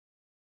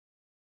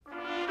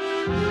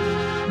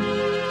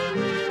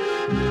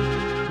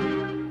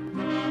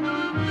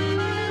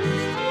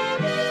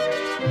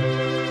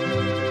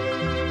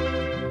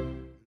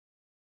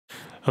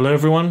Hello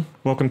everyone,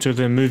 welcome to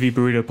the Movie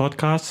Burrito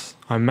Podcast.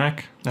 I'm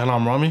Mac. And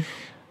I'm Rami.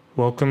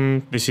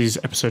 Welcome, this is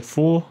episode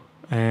 4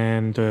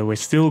 and we're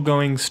still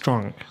going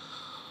strong.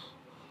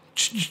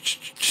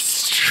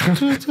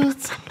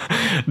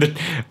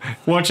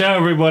 Watch out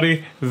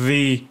everybody,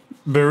 the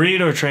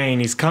burrito train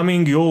is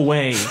coming your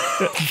way. And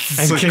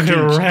So get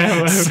cringe.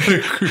 around.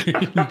 So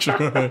cringe,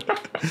 bro.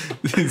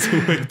 It's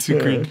way too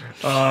cringe.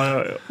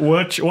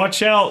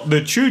 Watch out,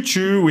 the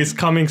choo-choo is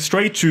coming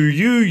straight to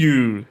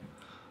you.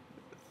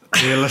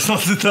 Yeah, let's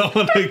not do that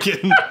one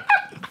again.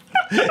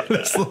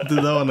 Let's not do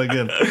that one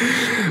again.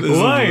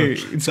 Why?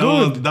 It's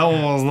good. That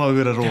one was not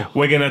good at all.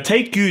 We're gonna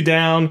take you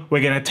down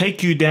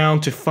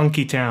to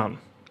Funky Town.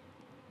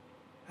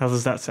 How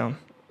does that sound?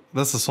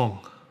 That's a song.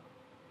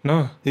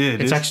 No. Yeah,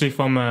 it's actually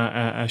from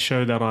a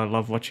show that I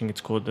love watching. It's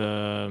called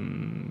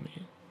In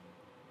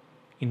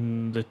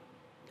the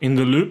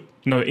Loop.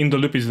 No, In the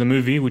Loop is the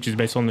movie, which is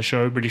based on the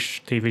show,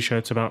 British TV show.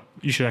 It's about,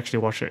 you should actually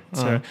watch it.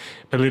 It's a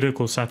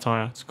political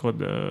satire. It's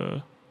called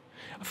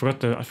I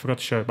forgot the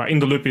show, but In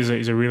the Loop is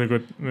a really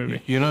good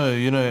movie. You know.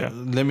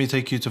 Let Me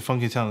Take You to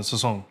Funky Town. It's a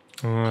song.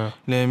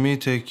 Let me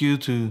take you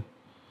to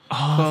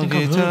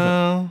Funky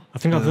Town. I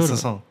think I've heard of it. It's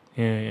a song.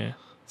 Yeah.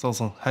 It's a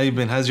song. How you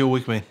been? How's your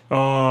week been?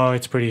 Oh,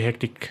 it's pretty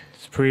hectic.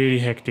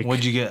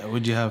 What'd you get?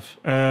 What'd you have?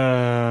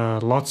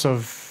 Lots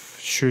of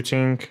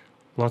shooting,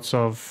 lots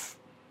of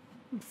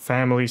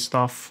family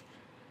stuff.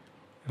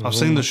 I've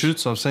seen the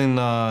shoots. I've seen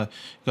you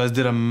guys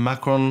did a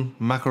macaroon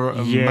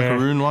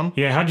one.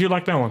 Yeah, how do you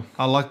like that one?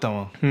 I like that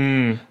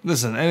one.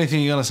 Listen,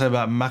 anything you're gonna say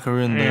about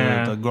macaroon,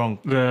 the gronk,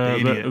 the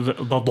idiot,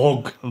 the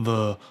dog,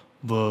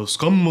 the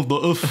scum of the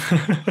earth,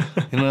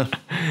 you know,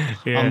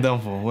 I'm down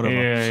for whatever.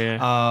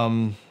 Yeah.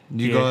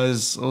 You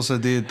guys also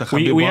did the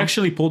Khabib we one?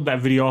 actually pulled that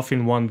video off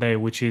in one day,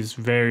 which is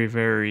very,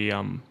 very,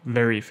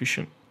 very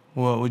efficient.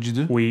 What would you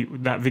do?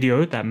 That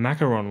video, that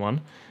macaron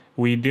one,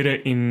 we did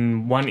it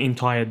in one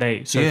entire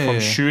day. So from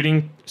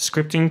shooting,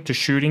 scripting to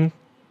shooting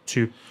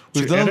to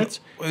edit.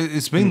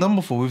 It's been done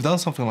before. We've done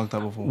something like that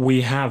before. We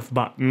have,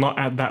 but not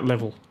at that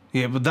level.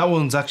 Yeah, but that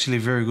one's actually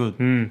very good.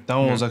 That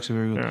one was actually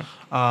very good.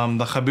 Yeah.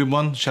 The Khabib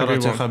one, shout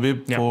out to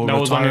Khabib for that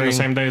was retiring. done in the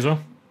same day as well.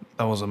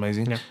 That was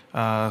amazing. Yeah.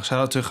 Shout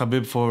out to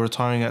Khabib for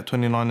retiring at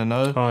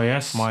 29-0. Oh,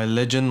 yes. My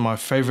legend, my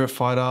favorite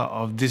fighter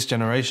of this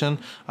generation.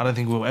 I don't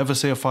think we'll ever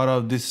see a fighter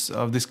of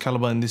this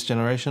caliber in this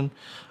generation.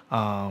 We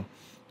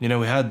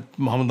had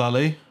Muhammad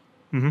Ali.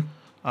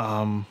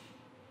 Mm-hmm.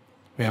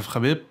 We have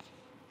Khabib.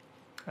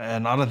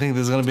 And I don't think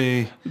there's going to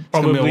be...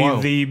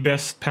 Probably the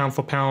best pound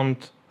for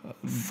pound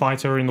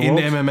fighter in the world.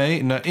 In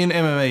MMA? No, in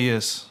MMA,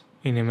 yes.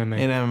 In MMA.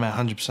 In MMA,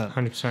 100%.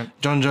 100%.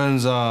 John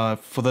Jones,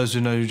 for those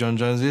who know who John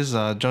Jones is,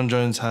 John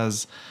Jones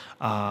has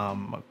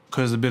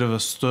caused a bit of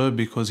a stir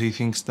because he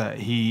thinks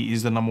that he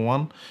is the number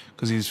one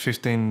because he's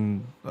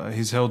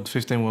held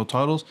 15 world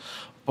titles.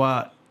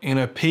 But,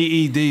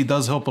 PED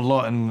does help a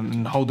lot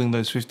in holding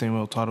those 15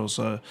 world titles.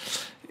 So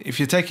if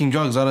you're taking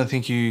drugs, I don't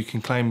think you can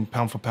claim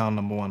pound for pound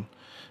number one,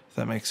 if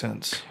that makes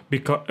sense.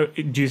 Because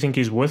do you think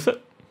he's worth it?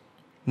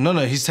 No,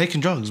 he's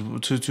taking drugs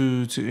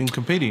to in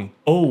competing.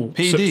 Oh,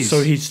 PEDs.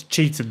 So he's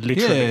cheated,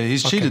 literally. Yeah,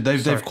 he's cheated.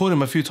 They've caught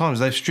him a few times.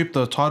 They've stripped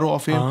the title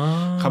off him.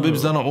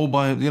 Khabib's done it all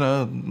by,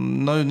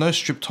 no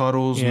stripped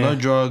titles, no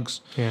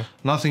drugs,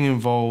 nothing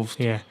involved.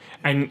 Yeah,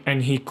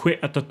 and he quit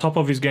at the top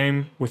of his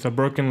game with a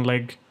broken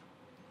leg.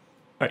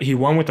 He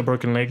won with a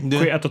broken leg.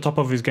 Quit at the top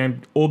of his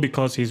game, all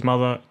because his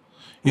mother.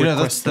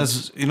 That's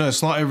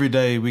it's not every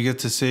day we get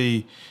to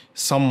see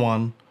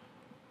someone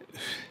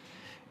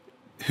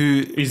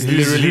who is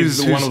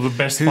literally one of the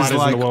best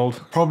fighters in the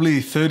world. Probably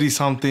 30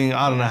 something.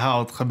 I don't know how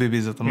old Khabib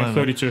is at the moment.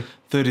 32.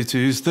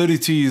 32. He's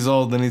 32 years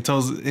old, and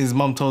his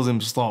mum tells him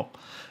to stop,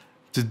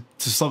 to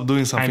stop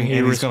doing something,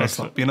 and he's gonna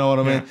stop. You know what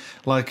I mean?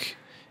 Like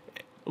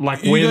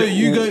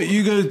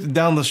you go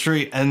down the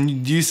street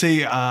and you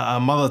see a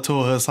mother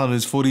tell her son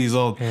who's 40 years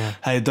old,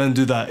 hey, don't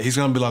do that. He's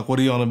gonna be like, what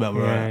are you on about,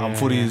 bro? I'm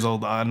 40 years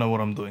old. I know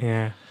what I'm doing.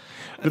 Yeah.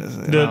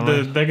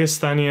 The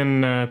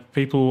Dagestanian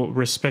people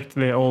respect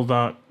their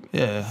older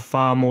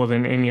far more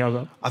than any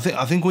other. I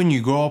think when you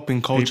grow up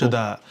in culture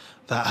that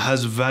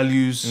has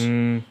values,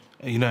 and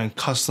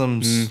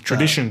customs,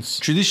 traditions,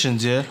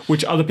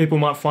 which other people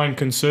might find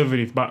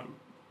conservative, but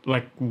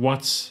like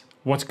what's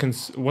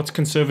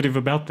conservative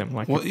about them?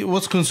 Like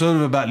what's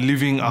conservative about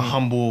living a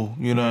humble,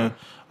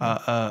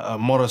 a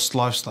modest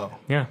lifestyle?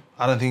 Yeah,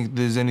 I don't think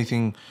there's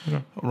anything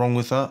wrong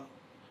with that.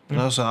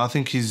 So I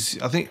think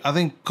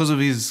because of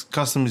his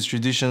customs, his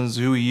traditions,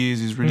 who he is,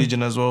 his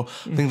religion as well,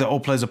 I think that all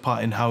plays a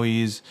part in how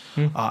he is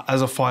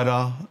as a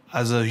fighter,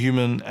 as a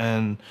human,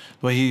 and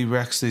the way he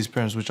reacts to his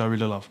parents, which I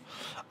really love.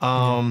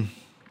 Have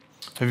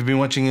you been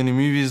watching any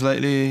movies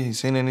lately? You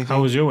seen anything?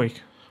 How was your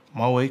week?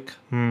 My week?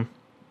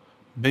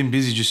 Been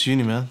busy, just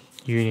uni, man.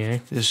 Uni, eh?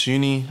 Just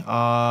uni.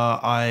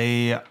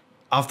 After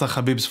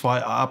Khabib's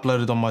fight, I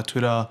uploaded on my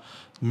Twitter,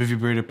 Movie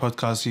Burrito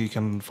Podcast, so you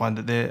can find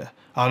it there.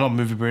 Not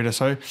Movie Burrito,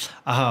 sorry.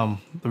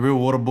 The Real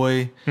Water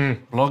Boy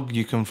blog.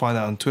 You can find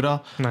that on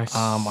Twitter. Nice.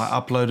 I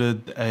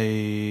uploaded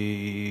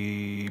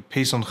a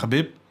piece on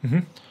Khabib,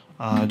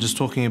 just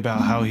talking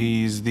about how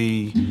he's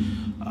the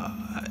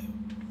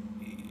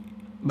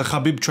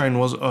Khabib train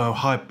was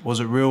hype. Was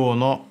it real or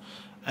not?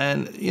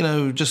 And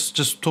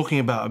just talking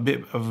about a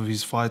bit of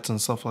his fights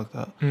and stuff like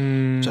that.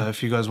 So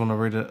if you guys want to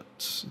read it,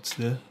 it's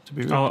there to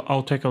be read.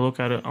 I'll take a look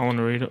at it. I want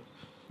to read it.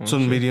 It's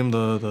on Medium,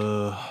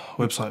 the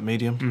website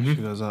Medium. If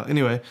you guys are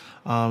anyway,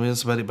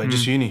 that's about it. But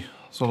just uni.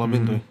 That's all I've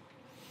been doing.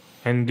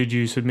 And did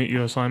you submit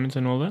your assignments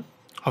and all that?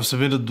 I've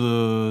submitted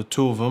the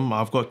 2 of them.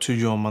 I've got 2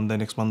 due on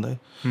next Monday.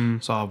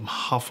 So I'm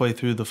halfway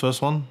through the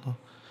first one.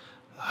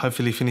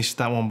 Hopefully finish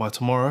that one by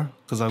tomorrow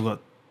because I've got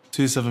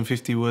 2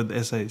 750-word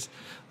essays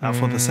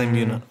for the same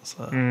unit.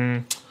 So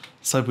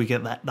let's hope we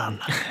get that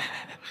done.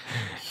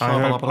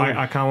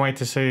 I can't wait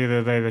to see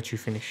the day that you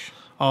finish.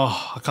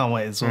 Oh, I can't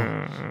wait as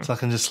well. So I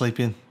can just sleep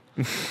in.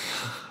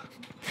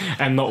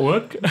 And not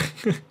work?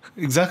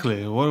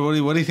 Exactly. What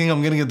do you think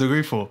I'm getting a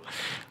degree for?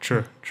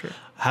 True.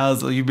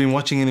 Have you been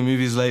watching any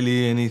movies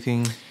lately?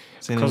 Anything?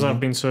 Because I've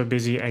been so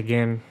busy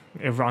again.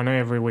 I know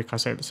every week I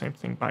say the same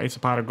thing, but it's a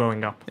part of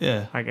growing up.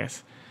 Yeah. I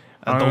guess.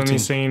 I've only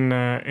seen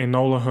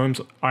Enola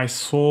Holmes. I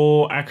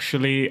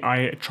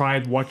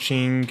tried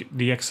watching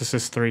The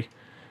Exorcist 3.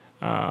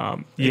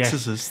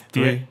 Exorcist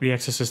 3? Yeah, The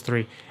Exorcist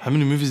 3. How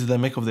many movies did they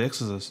make of The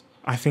Exorcist?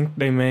 I think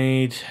they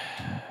made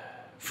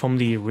from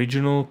the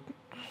original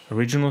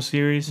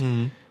series.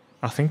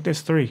 I think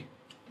there's 3.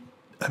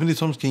 How many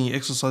times can you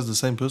exorcise the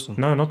same person?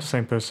 No, not the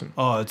same person.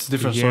 Oh, it's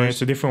different stories. stories. Yeah,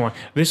 it's a different one.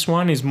 This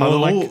one is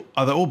more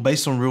Are they all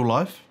based on real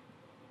life?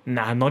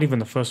 Nah, not even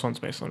the first one's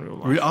based on real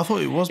life. I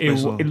thought it was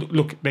based on...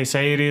 Look, they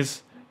say it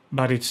is,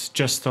 but it's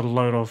just a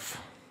load of...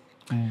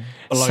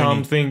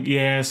 Something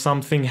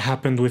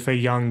happened with a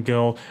young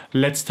girl.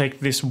 Let's take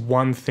this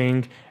one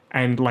thing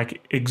and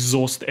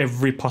exhaust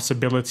every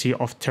possibility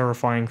of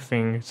terrifying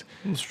things.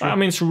 I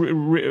mean, it's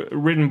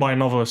written by a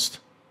novelist.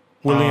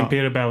 William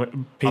Peter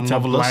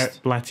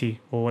Blatty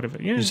or whatever.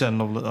 Yeah. You said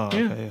novelist. Oh,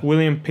 yeah. Okay, yeah.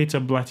 William Peter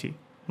Blatty.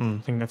 I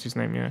think that's his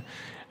name, yeah.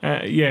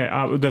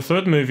 The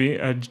third movie,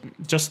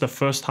 just the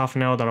first half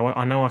an hour that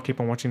I know I keep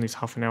on watching this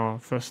half an hour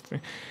first thing,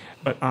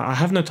 but I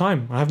have no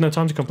time. I have no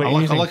time to complete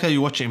anything. I like how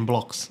you watch it in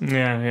blocks.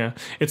 Yeah.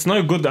 It's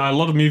no good. A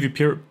lot of movie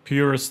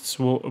purists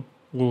will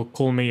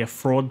call me a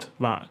fraud,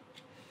 but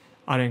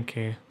I don't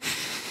care.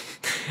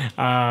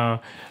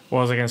 What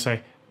was I going to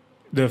say?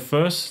 The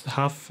first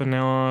half an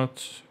hour,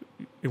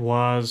 it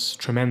was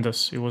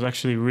tremendous. It was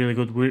actually really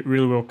good,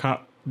 really well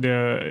cut.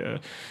 There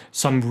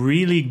some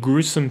really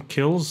gruesome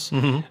kills.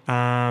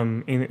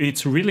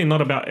 It's really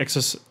not about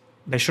Exorcist.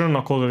 They should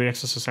not call it The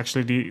Exorcist.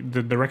 Actually,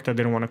 the director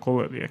didn't want to call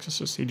it The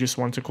Exorcist. He just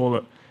wanted to call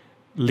it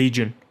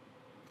Legion,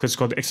 because it's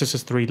called The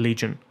Exorcist 3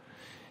 Legion.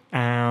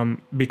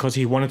 Because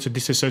he wanted to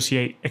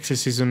disassociate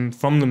exorcism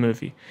from the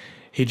movie.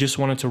 He just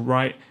wanted to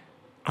write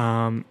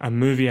a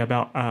movie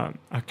about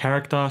a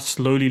character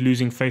slowly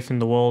losing faith in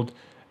the world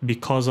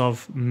because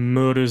of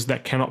murders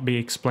that cannot be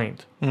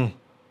explained.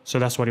 So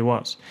that's what it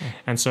was.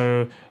 And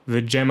so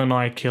the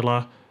Gemini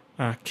killer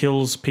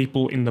kills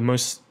people in the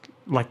most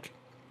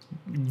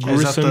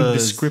gruesome,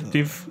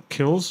 descriptive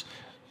kills.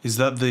 Is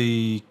that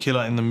the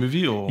killer in the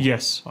movie? Or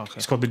yes, okay.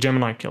 It's called the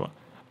Gemini killer.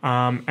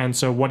 And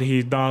so what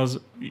he does,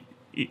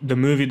 the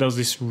movie does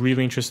this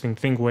really interesting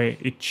thing where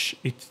it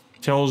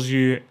tells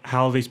you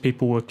how these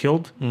people were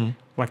killed.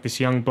 Like this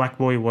young black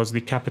boy was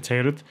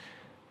decapitated,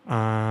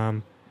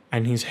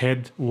 and his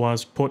head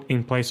was put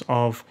in place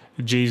of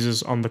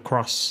Jesus on the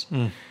cross.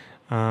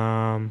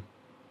 And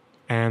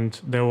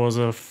there was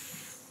a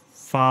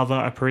father,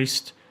 a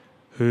priest,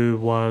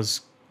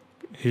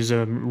 he's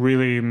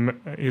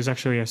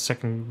actually a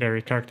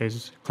secondary character.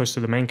 He's close to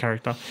the main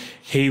character.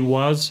 He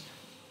was,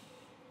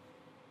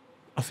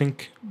 I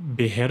think,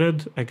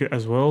 beheaded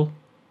as well.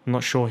 I'm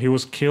not sure. He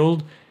was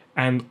killed,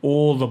 and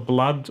all the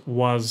blood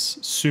was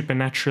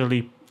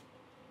supernaturally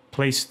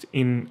placed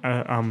in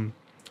a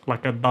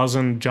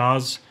dozen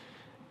jars.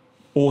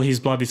 All his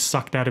blood is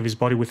sucked out of his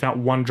body without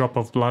one drop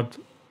of blood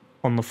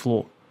on the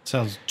floor.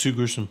 Sounds too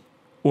gruesome.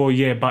 Well,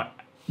 yeah, but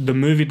the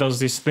movie does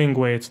this thing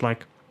where it's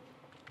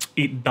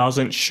it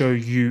doesn't show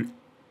you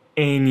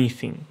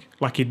anything.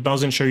 It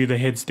doesn't show you the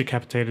head's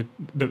decapitated,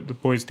 the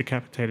boy's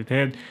decapitated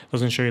head,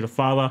 doesn't show you the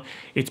father.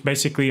 It's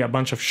basically a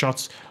bunch of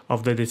shots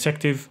of the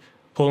detective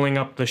pulling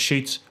up the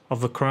sheets of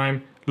the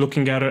crime,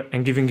 looking at it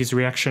and giving his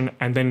reaction,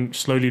 and then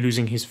slowly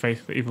losing his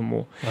faith even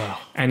more.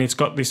 And it's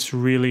got this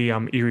really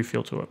eerie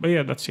feel to it. But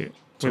yeah, that's it.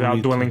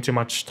 Without dwelling too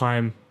much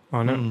time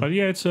on it. But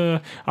yeah,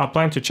 I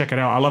plan to check it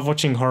out. I love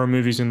watching horror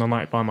movies in the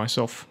night by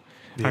myself.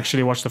 Yeah. I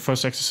actually watched the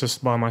first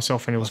Exorcist by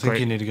myself, and it was great. I think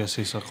you need to go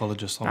see a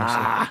psychologist,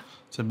 honestly.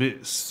 It's a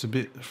bit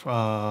scary.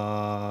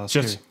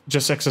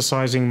 Just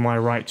exercising my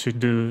right to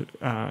do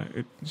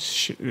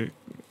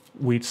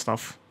weird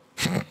stuff.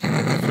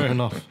 Fair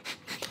enough.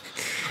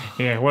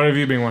 Yeah, what have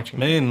you been watching?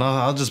 Man,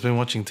 I've just been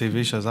watching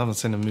TV shows. I haven't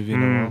seen a movie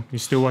in a while. You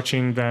still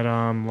watching that?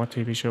 What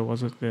TV show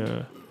was it?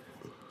 The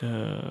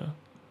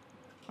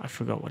I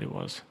forgot what it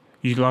was.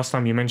 Last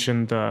time you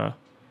mentioned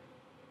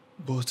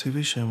What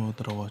TV show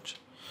did I watch?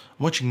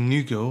 I'm watching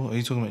New Girl. Are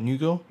you talking about New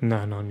Girl?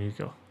 No, not New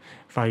Girl.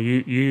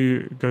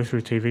 You go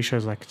through TV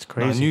shows like it's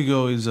crazy. No, New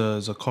Girl is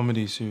a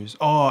comedy series.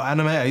 Oh,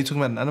 anime? Are you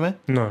talking about an anime?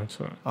 No, it's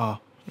not. Oh,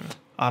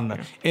 I don't know.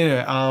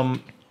 Anyway, I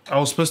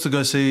was supposed to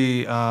go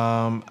see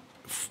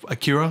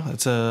Akira.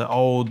 It's an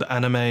old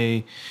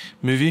anime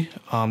movie.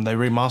 They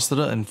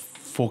remastered it in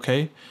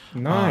 4K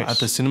at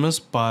the cinemas,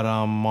 but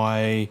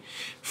my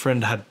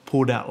friend had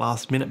pulled out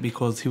last minute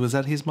because he was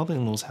at his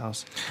mother-in-law's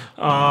house.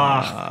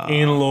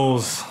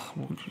 In-laws,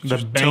 the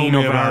bane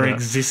of our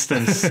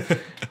existence.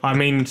 I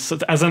mean,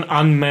 as an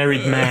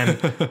unmarried man,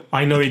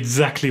 I know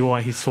exactly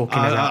what he's talking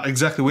about.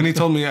 Exactly. When he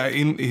told me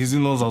his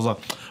in-laws, I was like,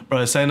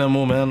 bro, say no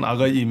more, man. I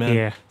got you, man.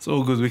 Yeah. It's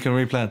all good. We can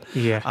replan.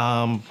 Yeah.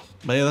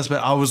 But yeah, that's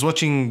bad. I was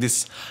watching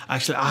this.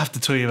 Actually, I have to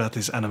tell you about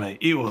this anime.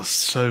 It was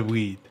so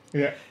weird.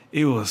 Yeah.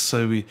 It was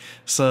so weird.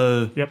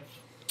 So,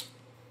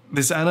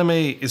 this anime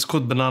is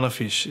called Banana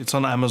Fish. It's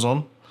on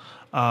Amazon,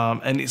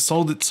 and it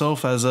sold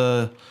itself as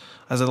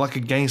like a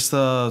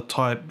gangster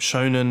type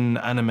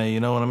shonen anime. You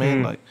know what I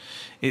mean? Like,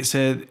 it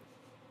said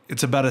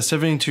it's about a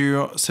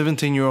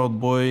 17-year-old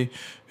boy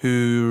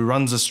who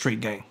runs a street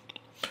gang.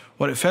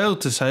 What it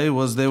failed to say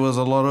was there was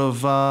a lot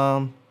of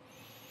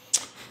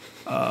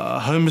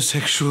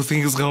homosexual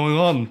things going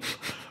on,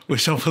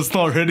 which I was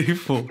not ready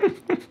for.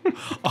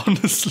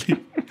 Honestly,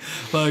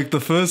 like the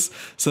first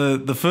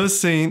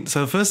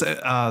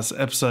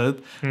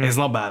episode is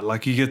not bad.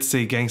 Like you get to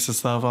see gangster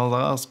stuff. I was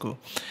like, oh, that's cool.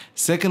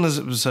 Second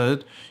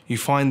episode, you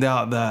find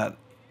out that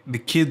the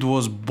kid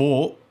was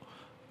bought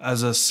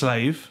as a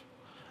slave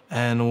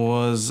and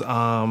was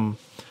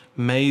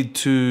made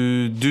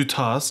to do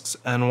tasks,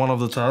 and one of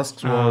the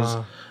tasks was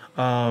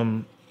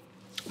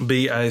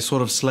be a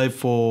sort of slave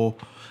for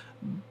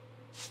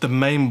the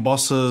main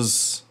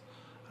boss's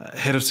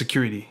head of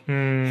security.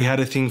 He had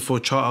a thing for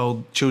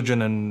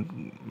children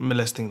and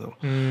molesting them,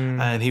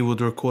 and he would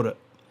record it.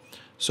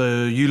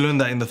 So you learn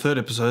that in the third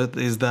episode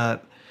is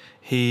that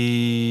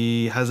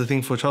he has a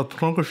thing for child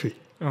pornography.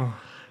 Oh,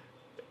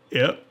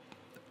 yep.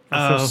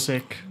 I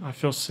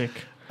feel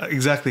sick.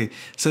 Exactly.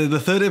 So the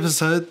third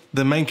episode,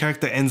 the main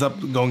character ends up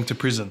going to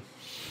prison,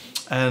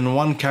 and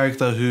one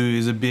character who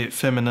is a bit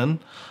feminine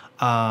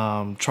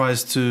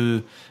tries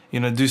to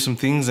do some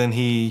things, and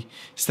he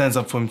stands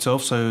up for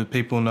himself so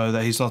people know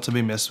that he's not to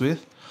be messed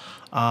with.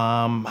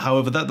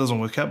 However, that doesn't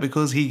work out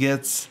because he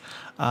gets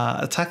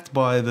attacked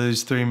by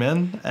those three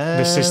men.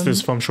 The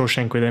sisters from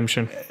Shawshank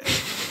Redemption.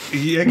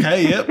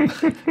 Okay, yep.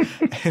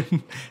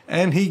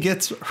 and he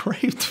gets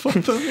raped by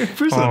them in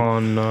prison. Oh,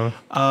 no.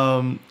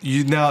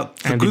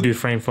 Andy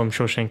Dufresne from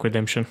Shawshank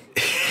Redemption.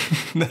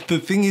 The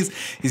thing is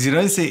you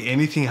don't see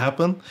anything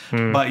happen,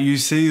 but you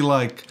see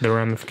like the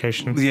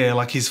ramifications. Yeah,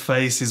 like his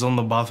face is on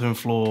the bathroom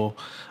floor.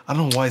 I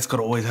don't know why it's got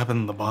to always happen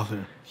in the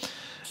bathroom.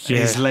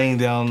 Yeah. He's laying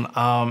down,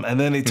 and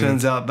then it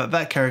turns out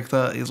that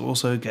character is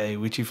also gay,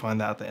 which you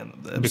find out at the end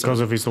of the episode. Because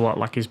of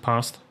his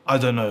past? I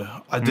don't know.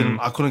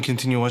 I couldn't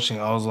continue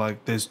watching. I was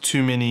like, there's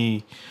too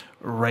many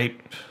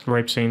rape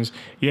scenes.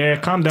 Yeah,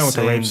 calm down with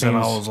the rape scenes. And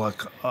I was like,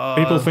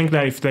 people think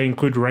that if they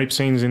include rape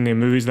scenes in their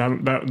movies,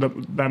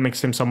 that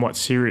makes them somewhat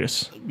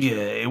serious. Yeah,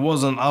 it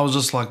wasn't. I was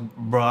just like,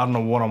 bro, I don't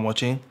know what I'm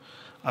watching.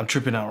 I'm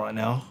tripping out right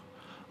now.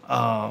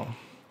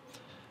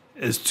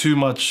 There's too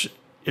much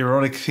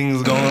erotic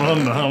things going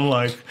on. I'm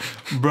like,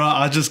 bro,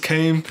 I just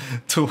came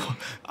to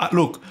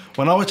look.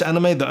 When I watch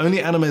anime, the only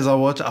animes I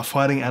watch are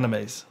fighting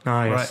animes.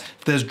 Oh, yes. Right?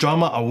 If there's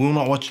drama, I will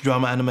not watch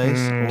drama animes.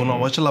 I will not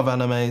watch love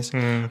animes.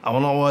 I will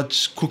not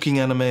watch cooking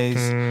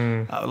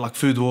animes, like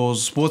Food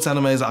Wars, sports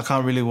animes. I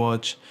can't really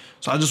watch.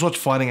 So I just watch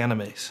fighting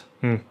animes.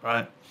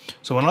 Right?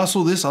 So when I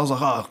saw this, I was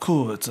like, oh,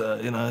 cool. It's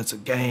a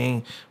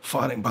gang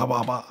fighting, blah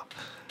blah blah.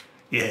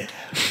 Yeah,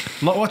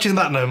 not watching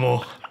that no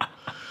more.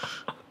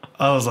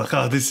 I was like,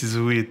 oh, this is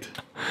weird.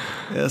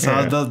 Yeah,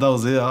 so that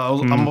was it.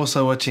 I'm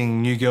also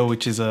watching New Girl,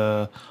 which is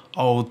a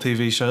old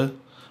TV show,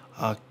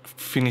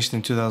 finished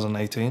in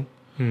 2018.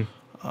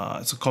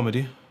 It's a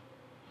comedy.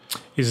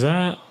 Is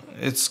that?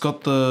 It's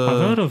got the.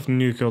 I've heard of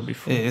New Girl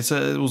before. Yeah,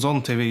 it was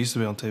on TV. It used to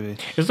be on TV.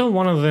 Is that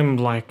one of them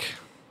like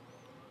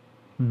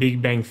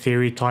Big Bang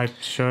Theory type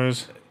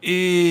shows? No,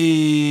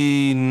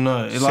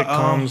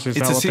 sitcoms. Is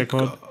that what they're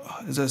called?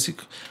 Is that a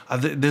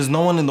sitcom? There's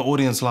no one in the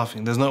audience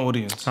laughing. There's no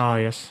audience. Oh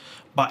yes.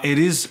 But it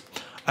is,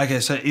 okay,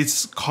 so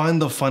it's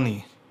kind of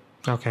funny.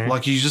 Okay.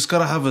 Like, you just got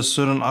to have a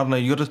certain, I don't know,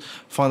 you got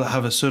to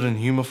have a certain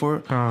humor for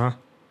it. Uh-huh.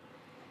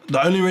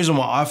 The only reason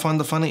why I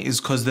find it funny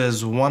is because there's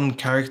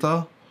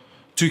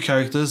two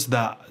characters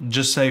that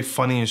just say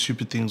funny and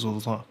stupid things all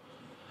the time.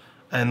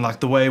 And, like,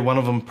 the way one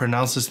of them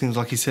pronounces things,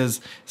 like he says,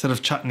 instead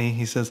of chutney,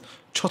 he says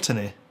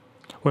chutney.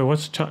 Wait,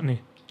 what's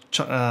chutney?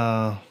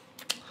 I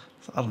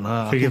don't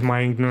know. Forgive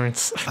my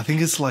ignorance. I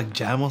think it's like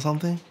jam or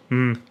something.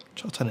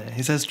 Chutney.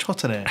 He says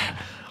chutney.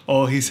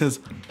 Or he says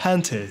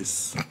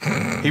panties.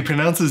 He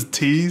pronounces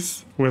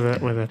T's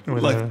with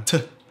like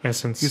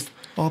essence.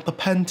 Oh, the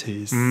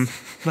panties. Can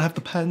I have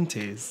the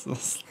panties?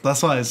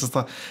 That's why it's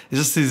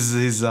just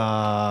his.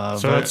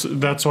 So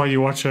that's why you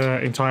watch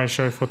an entire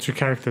show for two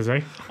characters,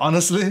 eh?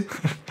 Honestly,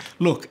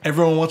 look,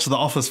 everyone watches The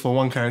Office for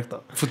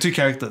two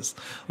characters,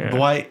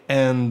 Dwight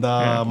and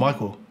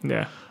Michael.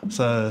 Yeah.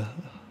 So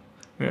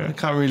I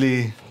can't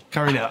really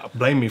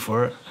blame me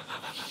for it.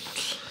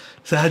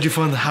 So how'd you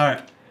find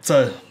Harriet?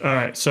 So all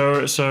right,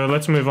 so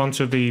let's move on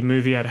to the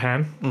movie at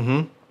hand.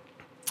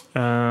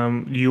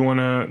 You want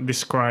to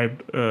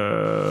describe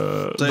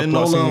the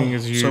plot scene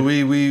as you... So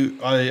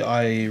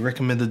I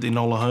recommended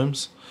Enola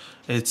Holmes.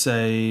 It's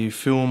a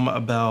film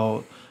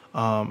about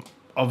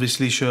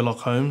obviously Sherlock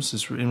Holmes.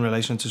 It's in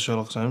relation to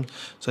Sherlock Holmes.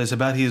 So it's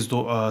about his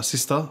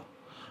sister,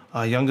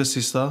 younger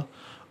sister,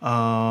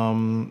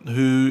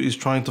 who is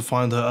trying to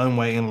find her own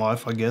way in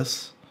life, I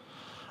guess.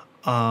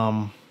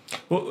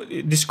 Well,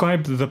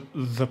 describe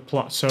the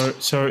plot.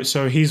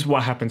 So here's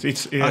what happens.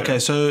 It's okay.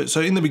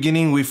 So in the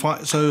beginning we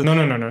find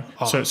no.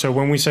 Oh. So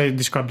when we say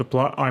describe the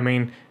plot, I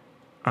mean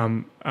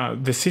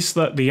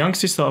the young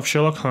sister of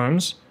Sherlock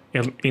Holmes,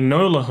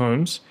 Enola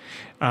Holmes,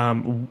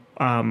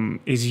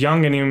 is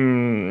young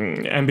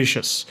and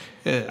ambitious.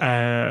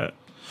 Yeah.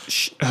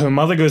 Her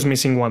mother goes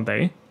missing one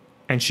day,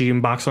 and she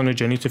embarks on a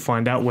journey to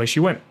find out where she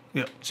went.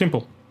 Yeah.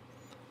 Simple.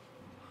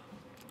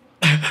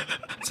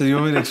 So you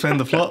want me to explain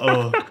the plot,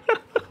 or?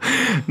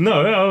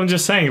 No, I'm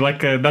just saying,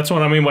 that's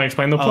what I mean by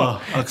explain the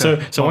plot. Oh,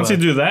 okay. So once you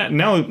do that,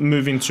 now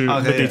move into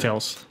the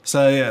details.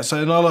 So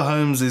Enola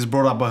Holmes is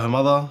brought up by her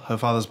mother. Her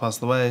father's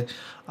passed away.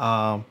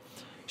 Her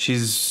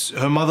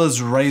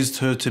mother's raised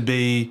her to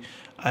be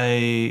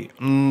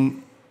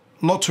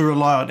not to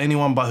rely on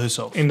anyone but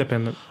herself.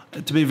 Independent.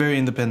 To be very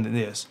independent,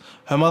 yes.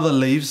 Her mother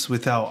leaves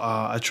without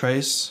a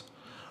trace,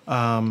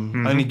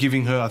 only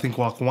giving her, I think,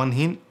 one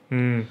hint.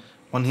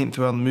 One hint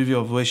throughout the movie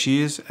of where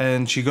she is,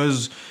 and she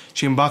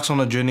embarks on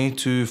a journey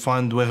to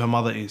find where her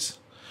mother is.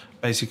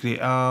 Basically,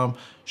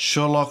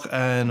 Sherlock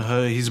and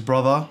his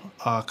brother,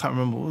 I can't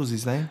remember what was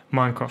his name.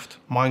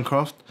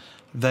 Minecraft.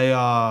 They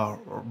are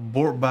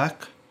brought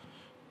back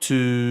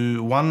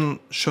to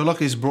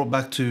Sherlock is brought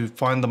back to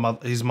find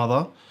his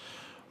mother.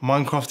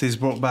 Minecraft is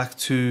brought back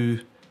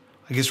to,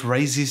 I guess,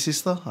 raise his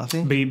sister, I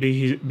think.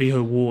 Be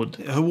her ward.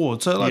 Her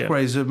ward. So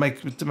raise her,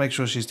 to make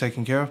sure she's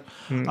taken care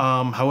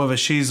of. However,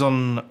 she's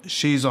on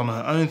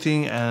her own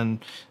thing and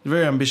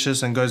very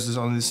ambitious and goes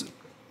on this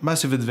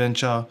massive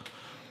adventure,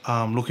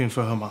 looking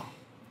for her mum.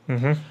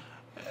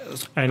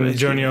 And a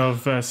journey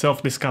of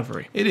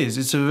self-discovery. It is.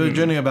 It's a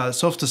journey about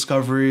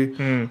self-discovery.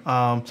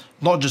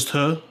 Not just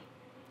her,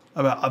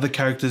 about other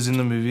characters in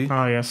the movie.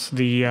 Ah, yes,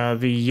 the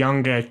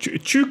young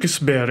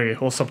Tewkesbury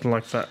or something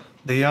like that.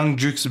 The young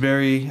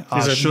Tewkesbury,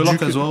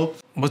 Sherlock as well.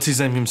 What's his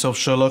name himself?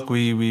 Sherlock.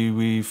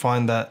 We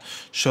find that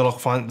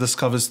Sherlock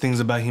discovers things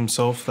about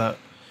himself that,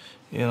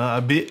 a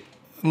bit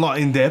not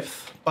in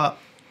depth, but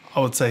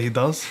I would say he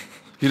does.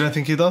 You don't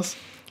think he does?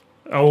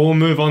 I will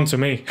move on to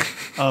me.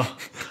 Oh,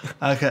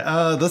 okay.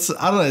 I don't know. That's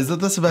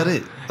about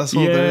it. That's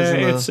all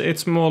there is.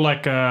 It's more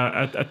like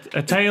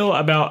a tale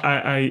about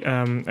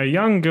a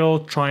young girl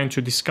trying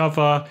to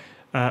discover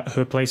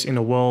her place in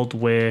a world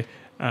where.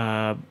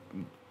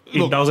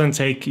 It doesn't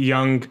take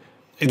young.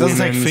 It doesn't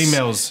take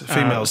females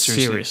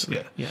seriously.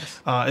 Yeah. Yes.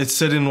 It's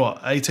set in what?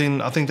 I think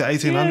the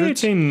 1800s. Yeah,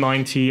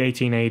 1890,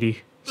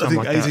 1880. I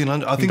think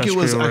 1800. I think it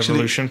was actually.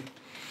 Revolution.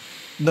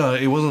 No,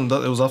 it wasn't.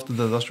 It was after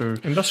the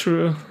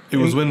industrial. It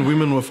was when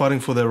women were fighting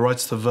for their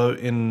rights to vote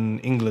in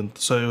England.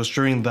 So it was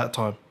during that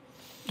time.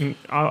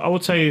 I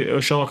would say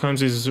Sherlock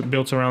Holmes is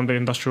built around the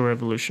Industrial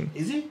Revolution.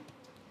 Is he?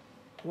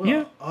 Well,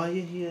 yeah. Oh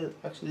yeah.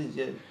 Actually,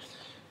 yeah.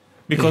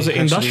 Because the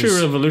Industrial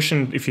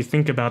Revolution, if you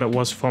think about it,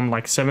 was from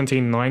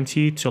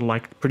 1790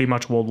 to pretty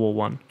much World War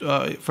One.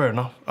 Fair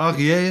enough.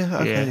 Okay, yeah.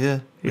 Okay, yeah.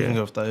 We can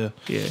go with that. Yeah.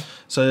 Yeah.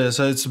 So it's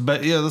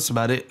that's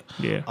about it.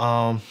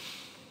 Yeah.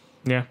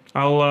 Yeah.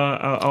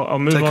 I'll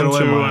move Take on it away,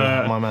 to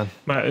my man.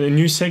 A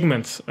new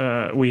segment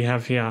we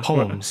have here.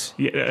 Poems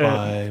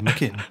by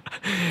McKinn.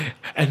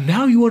 And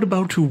now you are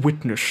about to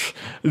witness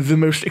the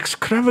most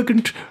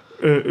extravagant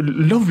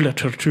love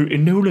letter to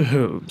Enola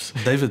Holmes.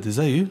 David, is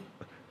that you?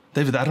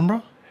 David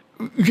Attenborough?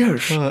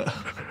 Yes.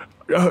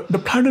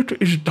 The planet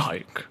is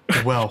dying.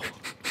 Well.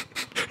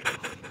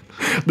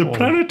 The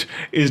planet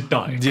is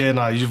dying. Yeah,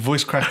 no, your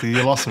voice cracked.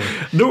 You lost me.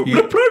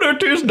 The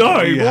planet is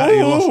dying. Yeah,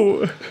 you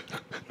lost.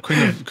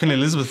 Queen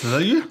Elizabeth, is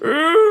that you?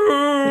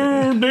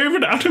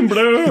 David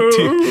Attenborough.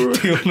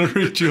 Do you want to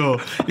read your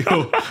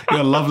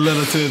love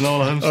letter to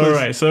Enola Holmes? All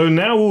right, so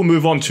now we'll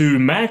move on to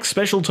Mac's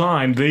special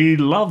time, the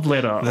love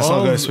letter. Let's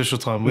not go special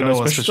time. We know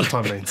what special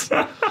time means.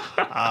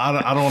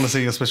 I don't want to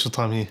see your special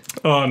time here.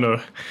 Oh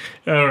no!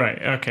 All right,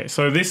 okay.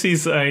 So this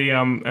is a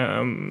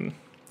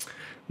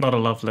Not a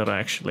love letter,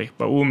 actually,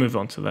 but we'll move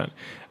on to that.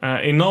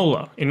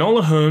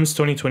 Enola Holmes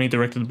 2020,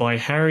 directed by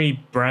Harry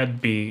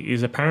Bradby,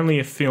 is apparently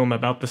a film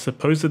about the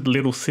supposed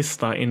little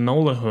sister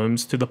Enola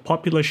Holmes to the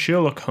popular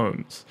Sherlock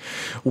Holmes.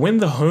 When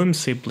the Holmes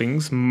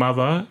siblings'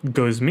 mother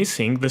goes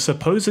missing, the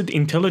supposed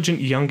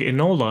intelligent young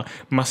Enola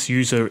must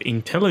use her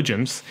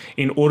intelligence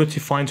in order to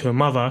find her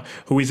mother,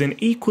 who is an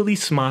equally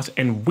smart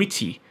and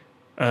witty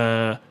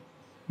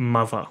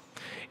mother,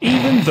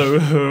 even though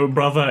her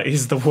brother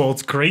is the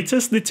world's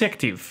greatest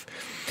detective.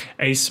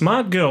 A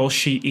smart girl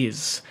she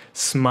is,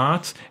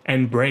 smart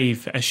and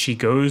brave as she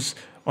goes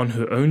on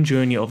her own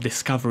journey of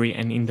discovery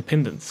and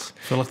independence. I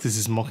feel like this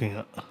is mocking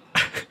it.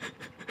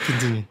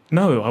 Continue.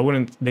 No, I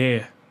wouldn't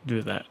dare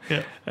do that.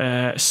 Yeah.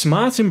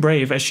 Smart and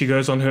brave as she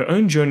goes on her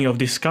own journey of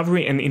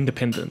discovery and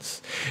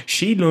independence.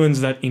 She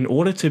learns that in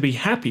order to be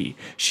happy,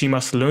 she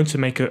must learn to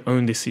make her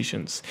own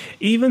decisions.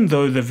 Even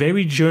though the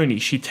very journey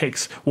she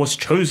takes was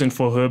chosen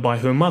for her by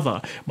her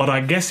mother, but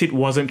I guess it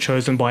wasn't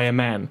chosen by a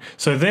man.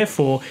 So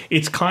therefore,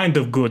 it's kind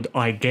of good,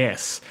 I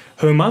guess.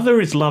 Her mother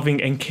is loving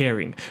and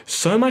caring,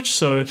 so much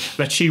so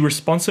that she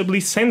responsibly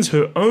sends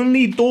her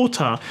only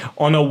daughter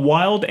on a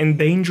wild and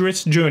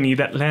dangerous journey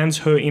that lands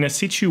her in a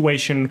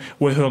situation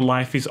where her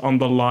life is on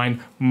the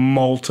line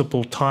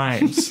multiple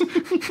times.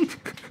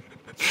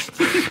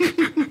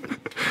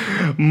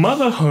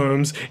 Mother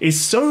Holmes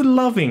is so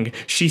loving,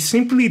 she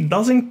simply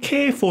doesn't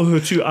care for her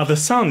two other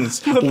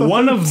sons.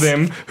 One of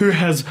them who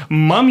has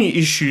mummy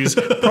issues,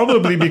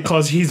 probably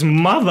because his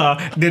mother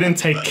didn't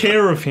take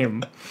care of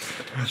him.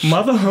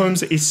 Mother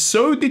Holmes is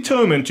so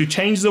determined to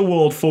change the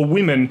world for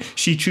women,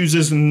 she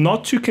chooses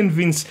not to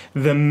convince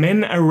the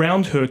men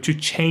around her to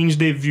change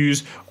their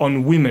views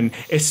on women,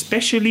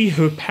 especially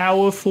her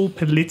powerful,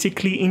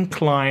 politically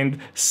inclined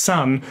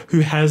son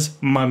who has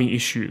mummy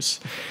issues.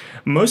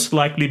 Most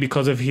likely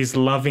because of his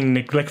loving,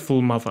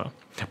 neglectful mother.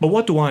 But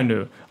what do I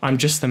know? I'm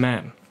just a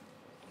man.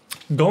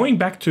 Going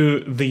back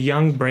to the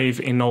young, brave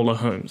Enola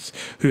Holmes,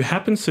 who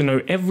happens to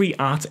know every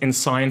art and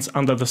science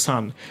under the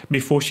sun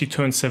before she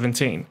turns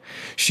 17,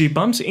 she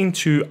bumps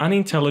into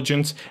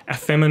unintelligent,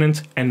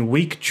 effeminate, and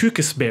weak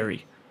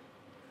Tewkesbury,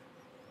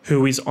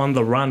 who is on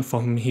the run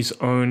from his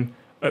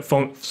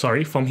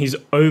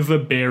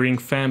overbearing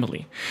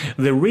family.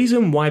 The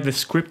reason why the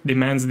script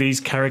demands these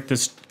character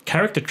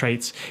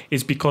traits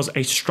is because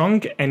a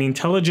strong and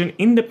intelligent,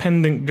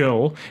 independent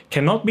girl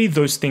cannot be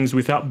those things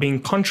without being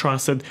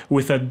contrasted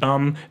with a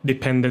dumb,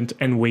 dependent,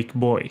 and weak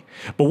boy.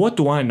 But what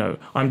do I know?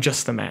 I'm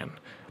just a man.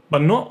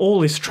 But not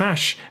all is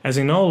trash, as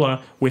Enola,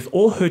 with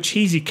all her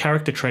cheesy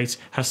character traits,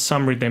 has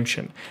some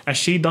redemption, as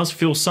she does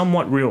feel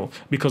somewhat real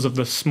because of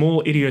the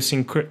small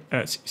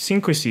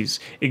idiosyncrasies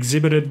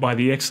exhibited by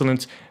the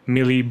excellent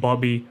Millie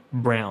Bobby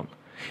Brown.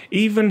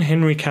 Even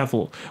Henry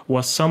Cavill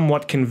was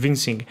somewhat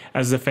convincing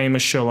as the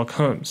famous Sherlock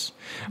Holmes.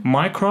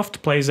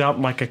 Mycroft plays out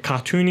like a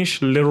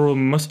cartoonish,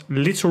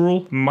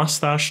 literal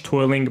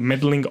mustache-twirling,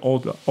 meddling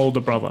older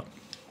brother.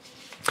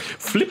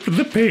 Flip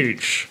the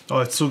page. Oh,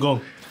 it's so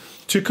gone.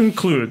 To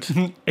conclude,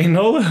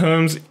 Enola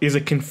Holmes is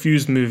a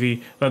confused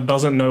movie that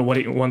doesn't know what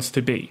it wants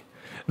to be.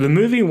 The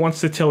movie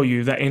wants to tell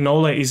you that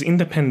Enola is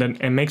independent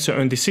and makes her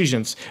own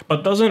decisions,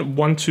 but doesn't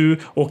want to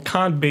or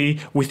can't be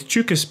with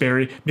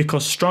Tewkesbury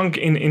because strong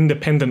and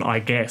independent, I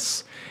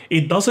guess.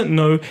 It doesn't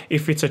know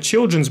if it's a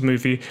children's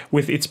movie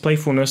with its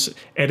playfulness,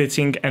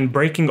 editing, and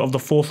breaking of the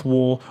fourth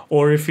wall,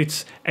 or if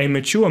it's a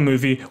mature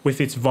movie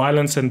with its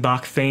violence and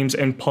dark themes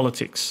and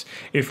politics.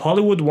 If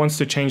Hollywood wants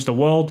to change the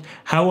world,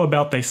 how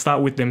about they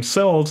start with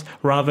themselves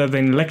rather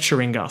than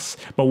lecturing us?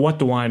 But what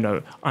do I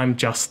know? I'm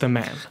just a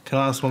man. Can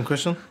I ask one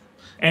question?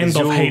 End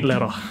of hate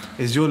letter.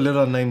 Is your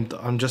letter named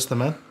I'm Just a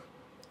Man?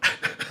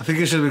 I think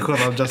it should be called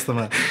I'm Just a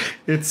Man.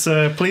 It's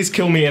please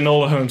kill me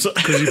Enola Holmes.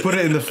 Because you put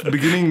it in the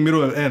beginning,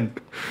 middle, and end.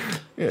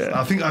 Yeah.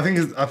 I think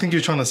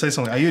you're trying to say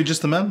something. Are you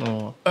just a man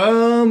or?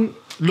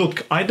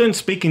 Look, I don't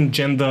speak in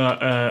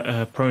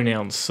gender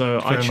pronouns, so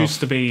I choose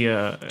to be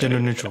gender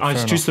neutral. I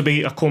choose to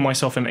be. I call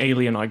myself an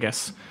alien, I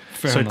guess.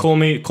 Fair so enough. call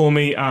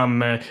me.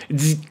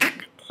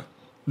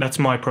 That's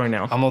my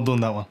pronoun. I'm not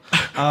doing that one.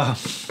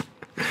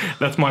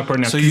 That's my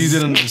pronoun. So you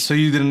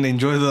didn't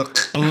enjoy the?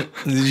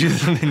 You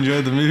didn't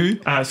enjoy the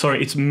movie?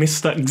 Sorry, it's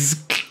Mr.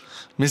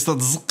 Mr.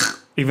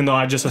 Even though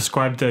I just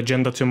ascribed the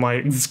gender to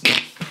my.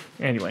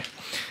 Anyway,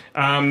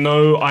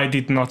 no, I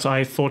did not.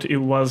 I thought it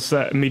was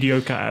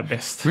mediocre at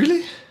best.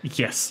 Really?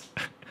 Yes.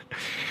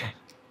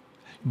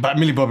 But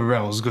Millie Bobby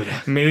Brown was good.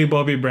 Millie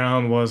Bobby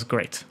Brown was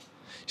great.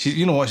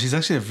 You know what? She's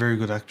actually a very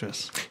good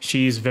actress.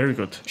 She is very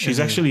good. She's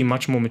actually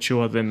much more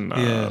mature than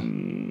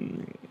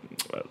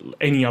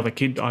any other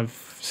kid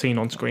I've seen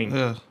on screen.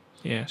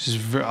 Yeah. She's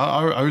very.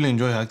 I really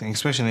enjoy her acting,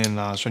 especially in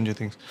Stranger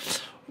Things.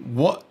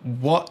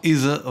 What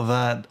is it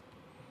that,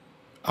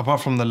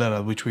 apart from the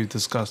letter which we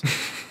discussed,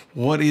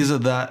 what is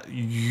it that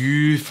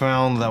you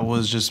found that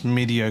was just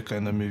mediocre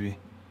in the movie,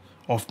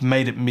 or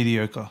made it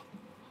mediocre?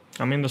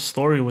 I mean, the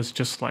story was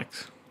just like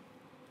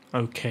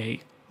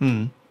okay.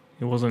 It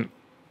wasn't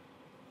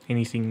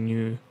anything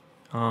new.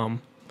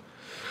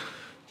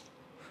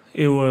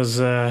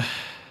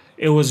 It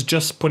it was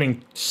just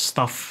putting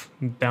stuff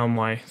down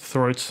my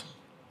throat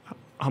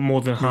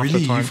more than half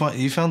the time.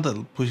 You found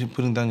that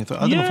putting down your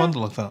throat? I didn't find it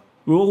like that.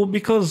 Well,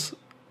 because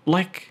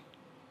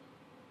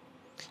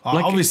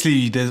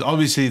obviously there's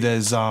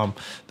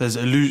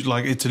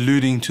it's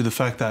alluding to the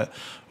fact that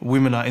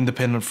women are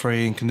independent,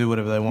 free, and can do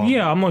whatever they want.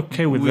 Yeah, I'm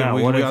okay with that.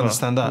 We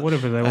understand that.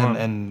 Whatever they want.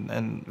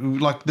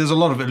 And like there's a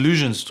lot of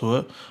allusions to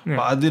it, but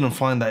I didn't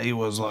find that it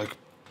was like,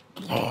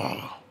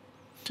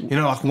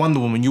 like Wonder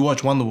Woman. You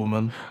watch Wonder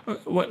Woman, you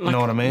know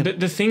what I mean?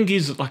 The thing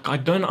is, like, I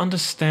don't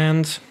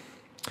understand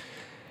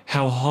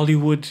how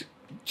Hollywood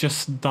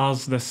just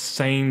does the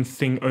same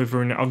thing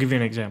over and I'll give you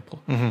an example.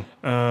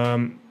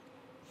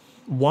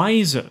 Why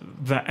is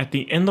it that at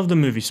the end of the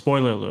movie,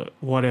 spoiler alert,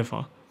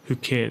 whatever, who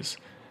cares?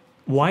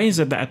 Why is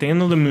it that at the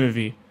end of the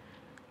movie,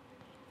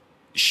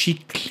 she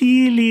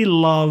clearly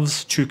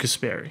loves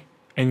Tewkesbury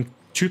and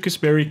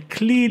Tewkesbury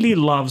clearly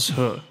loves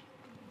her?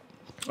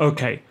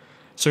 Okay,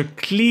 so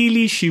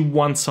clearly she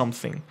wants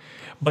something,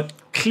 but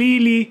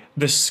clearly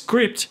the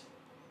script,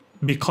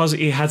 because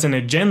it has an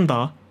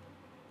agenda,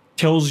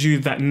 tells you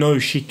that no,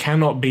 she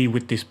cannot be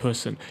with this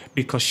person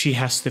because she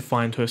has to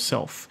find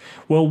herself.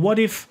 Well, what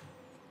if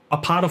a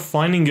part of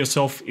finding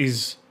yourself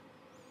is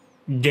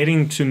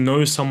getting to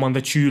know someone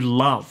that you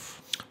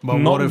love, but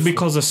not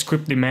because the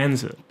script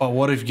demands it? But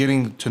what if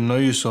getting to know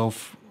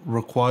yourself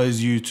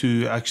requires you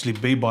to actually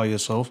be by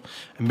yourself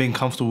and being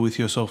comfortable with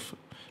yourself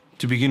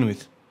to begin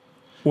with?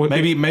 Well,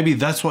 maybe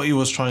that's what he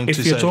was trying to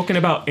say. If you're talking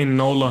about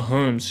Enola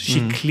Holmes,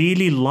 she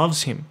clearly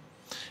loves him.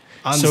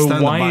 I understand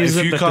so why that, is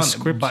it that the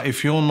script? But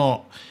if you're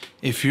not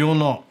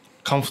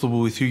comfortable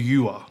with who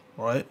you are,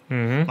 right?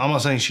 I'm not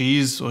saying she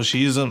is or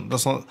she isn't.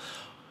 That's not.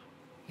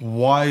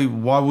 Why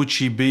would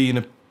she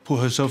put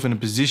herself in a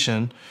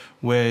position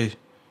where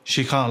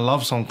she can't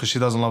love someone because she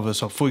doesn't love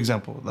herself? For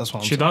example, that's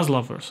what she does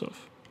love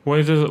herself.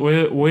 Where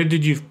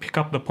did you pick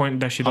up the point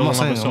that she doesn't love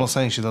herself? I'm not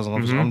saying she doesn't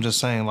love herself. I'm just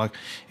saying, like,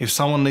 if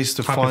someone needs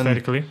to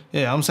hypothetically.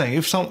 I'm saying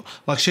if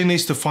she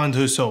needs to find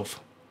herself.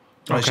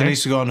 Right, okay. She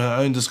needs to go on her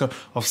own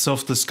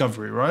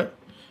self-discovery, right?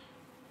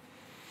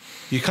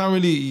 You can't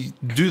really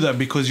do that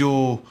because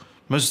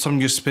most of the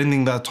time you're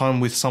spending that time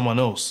with someone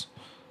else.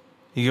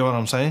 You get what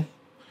I'm saying?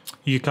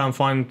 You can't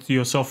find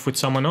yourself with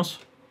someone else?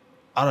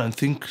 I don't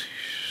think,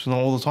 not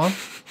all the time.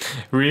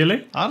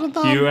 Really? I don't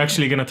know. You're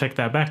actually going to take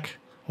that back?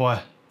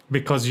 Why?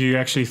 Because you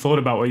actually thought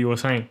about what you were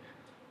saying.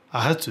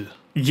 I had to.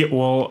 Yeah,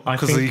 well, I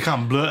think... Because you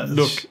can't blur...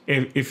 Look,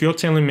 if you're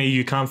telling me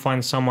you can't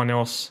find someone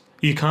else...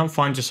 You can't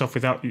find yourself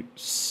without you.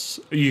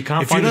 You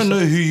can't. If you don't know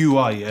who you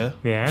are, yeah.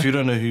 If you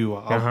don't know who you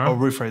are, I'll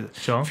rephrase it.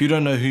 Sure. If you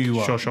don't know who you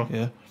are, sure.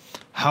 Yeah.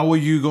 How are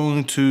you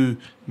going to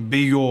be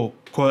your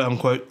quote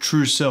unquote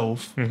true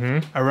self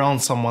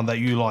around someone that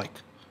you like?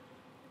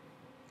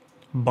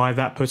 By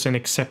that person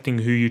accepting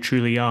who you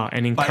truly are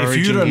and encouraging you. But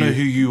if you don't know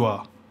who you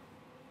are,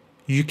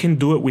 you can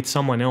do it with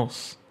someone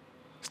else.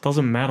 It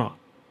doesn't matter.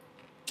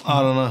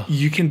 I don't know.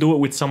 You can do it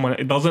with someone.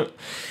 It doesn't.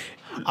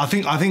 I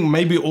think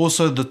maybe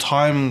also the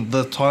time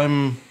that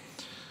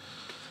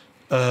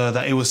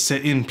it was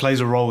set in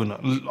plays a role in it.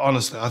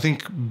 Honestly, I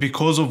think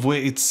because of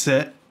where it's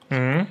set,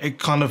 it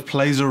kind of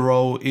plays a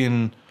role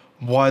in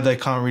why they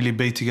can't really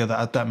be together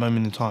at that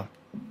moment in time.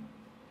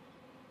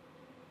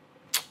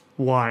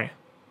 Why?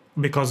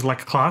 Because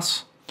like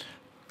class?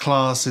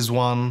 Class is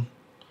one.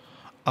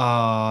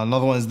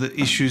 Another one is the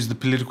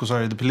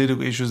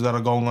political issues that are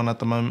going on at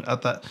the moment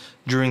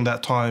during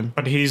that time.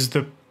 But he's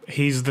the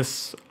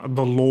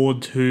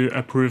Lord who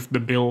approved the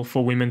bill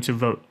for women to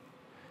vote.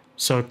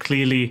 So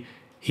clearly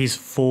he's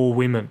for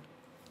women.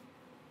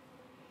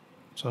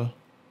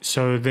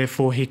 So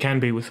therefore he can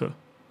be with her.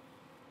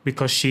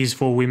 Because she's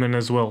for women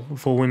as well,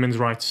 for women's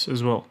rights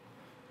as well.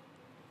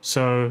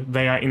 So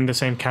they are in the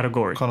same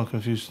category. Kind of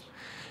confused.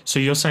 So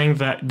you're saying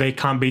that they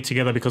can't be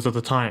together because of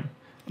the time?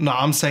 No,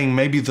 I'm saying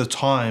maybe the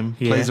time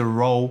plays a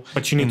role.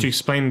 But you need to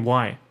explain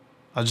why.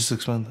 I just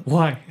explained that.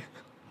 Why?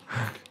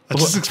 I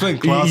just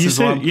explained class is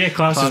one. Yeah,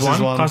 class is one.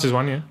 Class is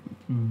one, yeah.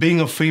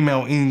 Being a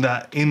female in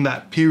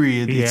that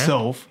period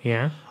itself.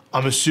 Yeah.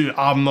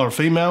 I'm not a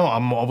female.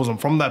 I wasn't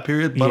from that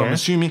period, but I'm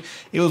assuming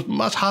it was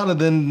much harder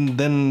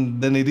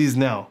than it is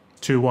now.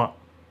 To what?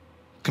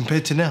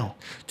 Compared to now.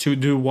 To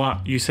do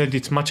what? You said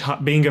it's much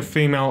hard being a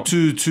female.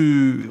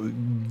 To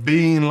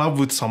be in love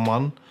with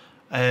someone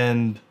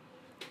and.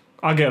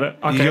 I get it.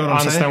 Okay, I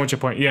understand what your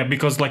point. Yeah,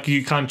 because like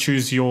you can't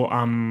choose your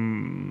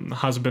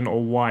husband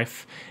or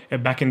wife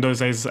back in those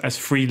days as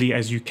freely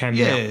as you can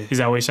now. Is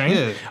that what you're saying?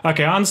 Yeah.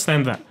 Okay, I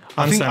understand that.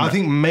 I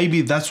think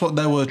maybe that's what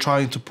they were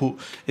trying to put,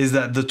 is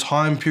that the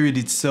time period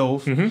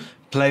itself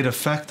played a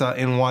factor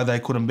in why they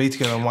couldn't be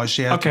together and why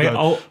she had to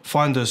go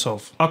find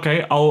herself.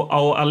 Okay,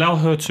 I'll allow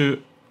her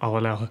to. I'll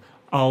allow her.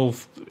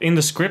 In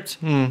the script,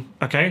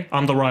 okay,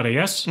 I'm the writer,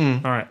 yes? All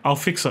right, I'll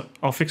fix it.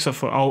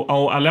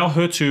 I'll allow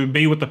her to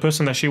be with the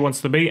person that she wants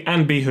to be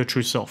and be her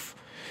true self.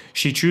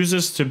 She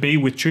chooses to be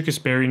with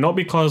Tewkesbury not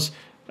because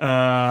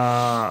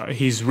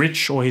he's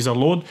rich or he's a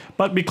lord,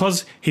 but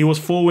because he was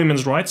for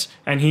women's rights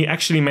and he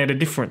actually made a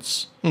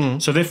difference.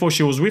 So therefore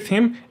she was with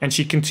him and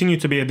she continued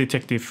to be a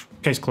detective.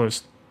 Case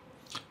closed.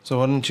 So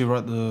why didn't you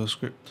write the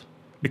script?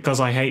 Because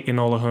I hate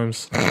Enola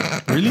Holmes.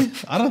 Really?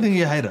 I don't think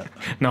you hate it.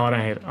 No, I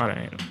don't hate it. I don't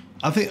hate it.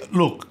 I think,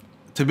 look,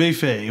 to be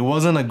fair, it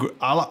wasn't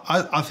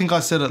I think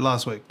I said it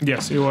last week.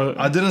 Yes, it was.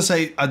 I didn't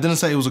say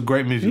it was a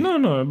great movie.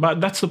 No,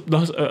 but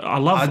I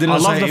love the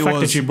fact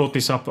that you brought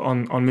this up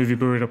on Movie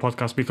Burrito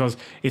Podcast, because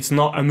it's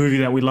not a movie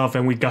that we love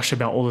and we gush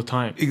about all the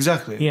time.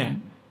 Exactly. Yeah.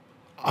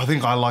 I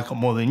think I like it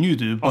more than you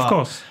do. But of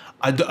course.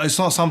 It's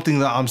not something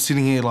that I'm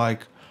sitting here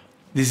like,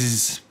 this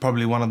is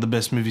probably one of the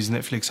best movies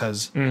Netflix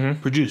has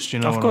produced. You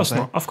know, of course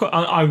not. Of course,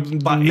 I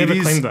never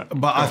claimed that.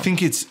 But I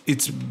think it's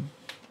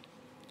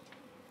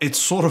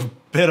sort of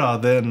better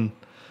than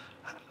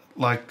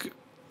like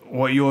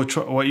your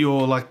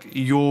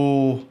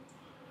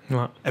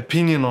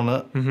opinion on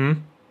it. Mm-hmm.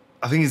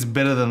 I think it's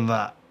better than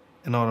that.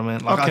 You know what I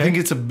mean? Like, I think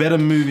it's a better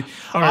movie.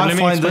 Right,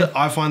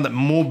 I find it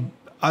more.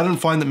 I don't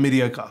find it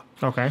mediocre.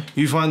 Okay.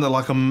 You find it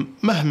like a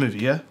meh movie,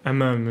 yeah? A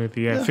meh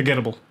movie, yeah.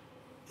 Forgettable.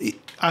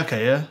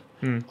 Okay, yeah.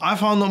 I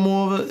found it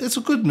more of it's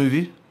a good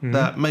movie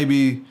that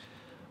maybe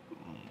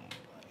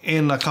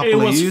in a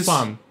couple of years. It was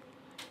fun.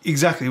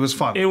 Exactly, it was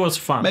fun. It was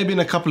fun. Maybe in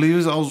a couple of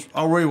years I'll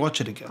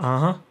rewatch it again.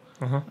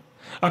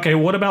 Okay,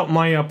 what about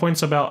my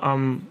points about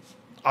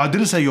I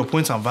didn't say your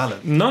points are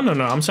valid. No.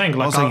 I'm saying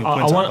like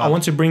I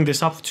want to bring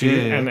this up to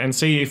you and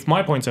see if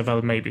my points are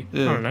valid. Maybe I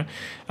don't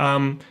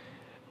know.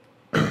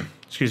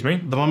 Excuse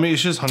me. The Mummy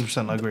issues,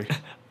 100%. I agree.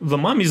 The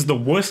mum is the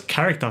worst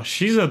character.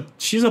 She's a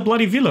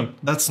bloody villain.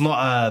 That's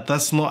not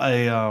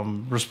a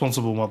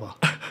responsible mother.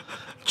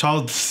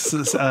 Child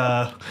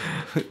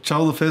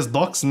affairs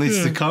docs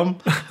needs to come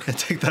and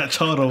take that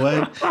child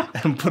away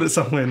and put it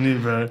somewhere new,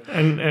 bro.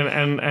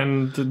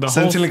 And the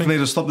Centrelink whole need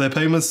to stop their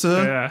payments to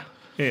her.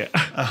 Yeah.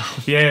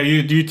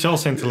 You tell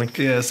Centrelink.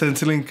 Yeah,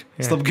 Centrelink,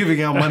 stop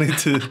giving out money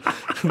to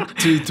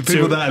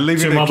people that are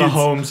leaving their Mother kids.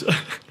 Homes.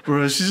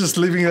 Bro, she's just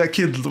leaving that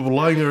kid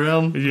lying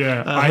around.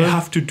 Yeah, I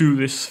have to do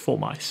this for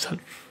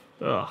myself.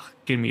 Ugh,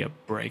 give me a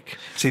break.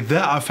 See,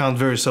 that I found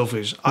very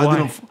selfish.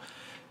 Why?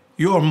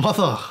 You're a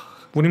mother.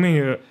 What do you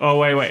mean? Oh,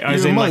 wait.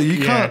 You're a mother.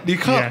 You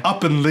can't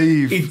up and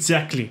leave.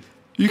 Exactly.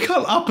 You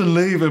can't up and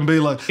leave and be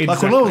like... Exactly.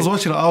 Like when I was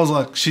watching it, I was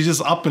like, she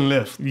just up and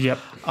left. Yep.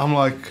 I'm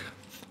like,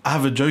 I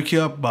have a joke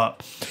here,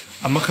 but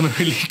I'm not going to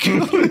really...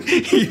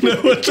 You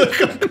know what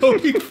joke I'm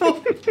going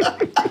for?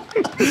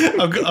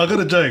 I got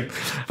a joke,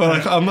 but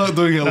like, I'm not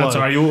doing it live. That's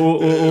all right.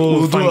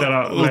 We'll find that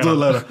out later. We'll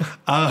do it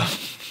later.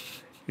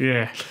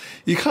 Yeah.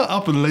 You can't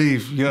up and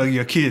leave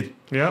your kid.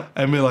 Yeah.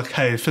 And be like,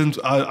 hey, Finn,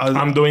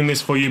 I'm doing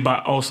this for you,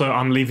 but also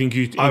I'm leaving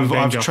you in danger.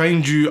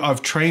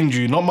 I've trained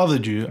you, not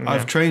mothered you. Yeah.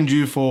 I've trained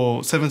you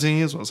for 17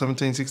 years,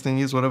 16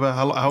 years, whatever,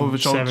 however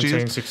old she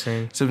is.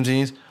 17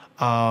 years.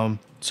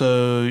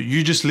 So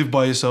you just live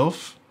by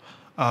yourself.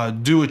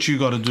 Do what you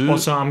got to do.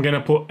 Also, I'm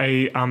gonna put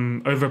a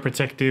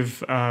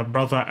overprotective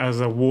brother as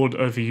a ward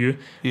over you,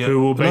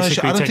 who will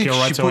basically take your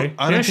rights away.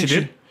 Yeah, she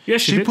did. Yeah,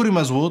 she put him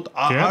as ward.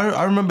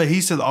 I remember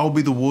he said, "I'll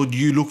be the ward.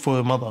 You look for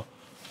her mother."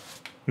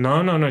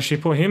 No. She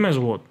put him as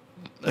ward.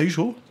 Are you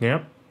sure?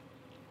 Yep.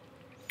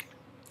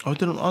 I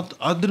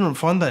didn't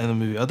find that in the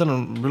movie. I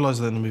didn't realize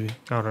that in the movie.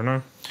 I don't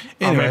know.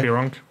 Anyway, I may be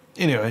wrong.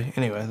 Anyway,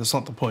 that's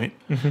not the point.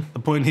 The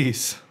point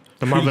is,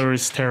 the mother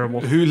is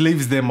terrible. Who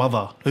leaves their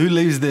mother? Who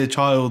leaves their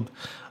child,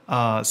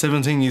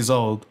 17 years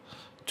old,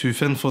 to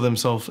fend for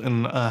themselves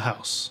in a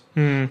house?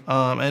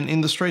 And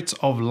in the streets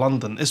of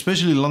London,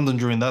 especially London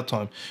during that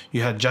time,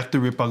 you had Jack the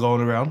Ripper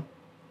going around.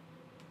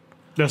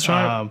 That's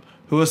right.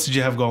 Who else did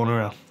you have going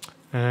around?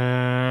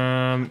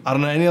 I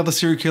don't know any other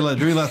serial killer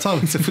during that time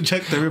except for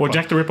Jack the Ripper. Well,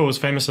 Jack the Ripper was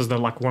famous as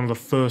one of the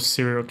first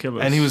serial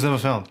killers, and he was never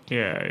found.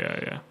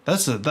 Yeah.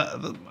 That's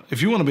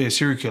if you want to be a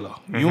serial killer,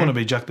 you want to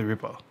be Jack the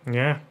Ripper.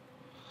 Yeah.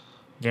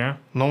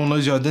 No one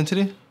knows your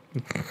identity.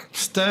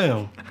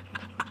 Damn.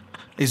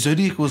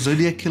 Was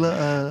Zodiac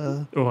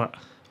killer? What?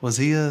 Was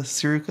he a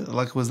serial killer?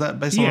 Like, was that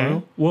based on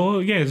real?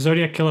 Well, yeah.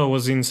 Zodiac Killer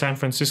was in San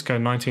Francisco,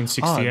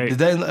 1968. Did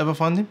they ever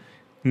find him?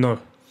 No.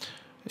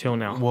 Till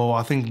now. Well,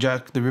 I think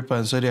Jack the Ripper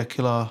and Zodiac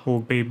Killer will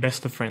be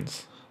best of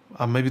friends.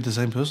 Maybe the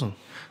same person.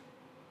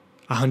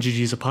 100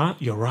 years apart?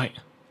 You're right.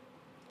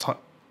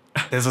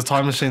 There's a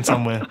time machine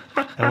somewhere,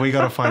 and we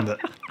gotta find it.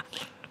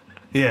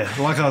 Yeah,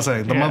 like I was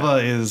saying, the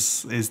mother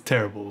is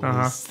terrible.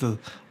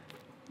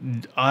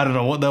 I don't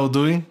know what they were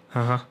doing,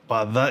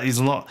 but that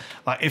is not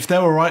like if they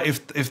were right.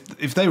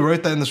 If they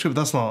wrote that in the script,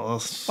 that's not.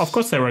 Of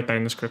course, they wrote that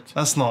in the script.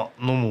 That's not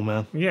normal,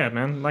 man. Yeah,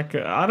 man. Like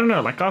I don't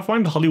know. Like I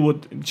find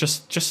Hollywood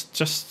just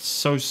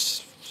so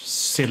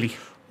silly.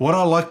 What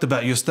I liked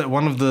about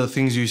one of the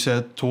things you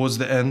said towards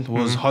the end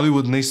was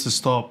Hollywood needs to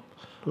stop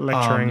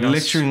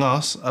lecturing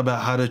us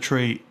about how to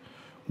treat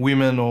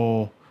women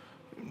or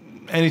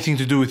anything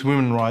to do with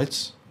women's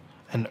rights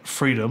and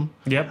freedom.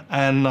 Yep.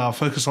 And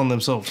focus on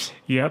themselves.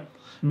 Yep.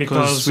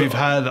 Because we've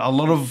had a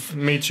lot of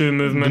Me Too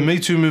movement. The Me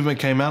Too movement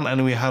came out,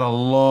 and we had a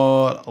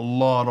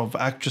lot of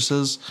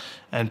actresses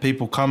and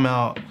people come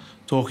out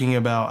talking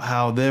about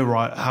how their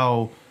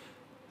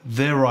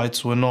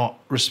rights were not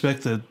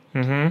respected. See,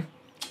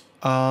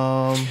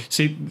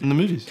 in the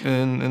movies,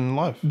 in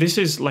life. This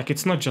is like,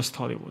 it's not just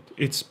Hollywood.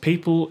 It's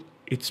people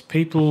It's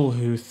people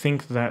who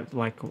think that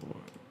like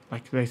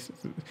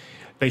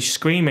they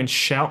scream and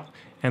shout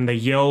and they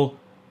yell,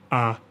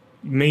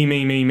 me.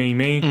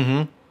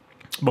 Mm-hmm.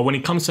 But when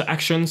it comes to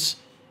actions,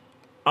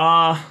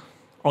 I'll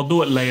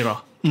do it later.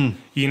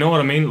 You know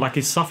what I mean? Like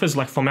it suffers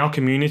like from our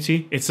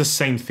community. It's the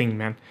same thing,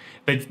 man.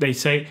 They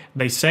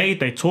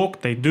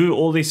talk, they do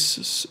all this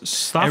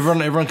stuff.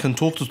 Everyone can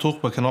talk the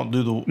talk, but cannot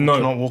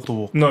walk the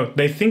walk. No,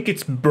 they think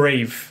it's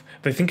brave.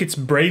 They think it's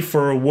brave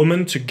for a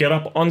woman to get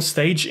up on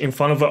stage in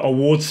front of an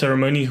award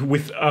ceremony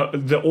with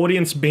the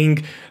audience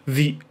being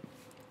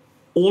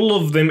all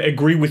of them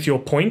agree with your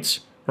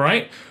point,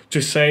 right?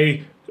 To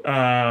say,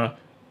 I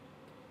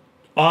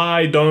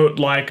don't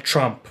like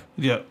Trump.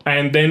 Yeah.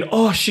 And then,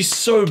 she's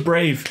so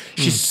brave.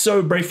 She's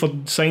so brave for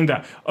saying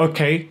that.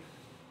 Okay.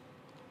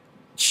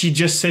 She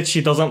just said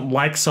she doesn't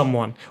like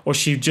someone, or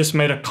she just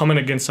made a comment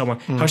against someone.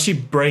 How's she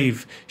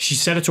brave? She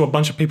said it to a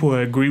bunch of people who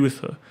agree with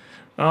her.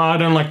 I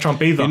don't like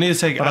Trump either. You need to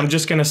take. But I'm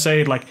just gonna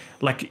say, like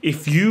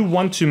if you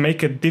want to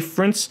make a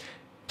difference,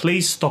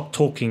 please stop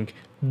talking.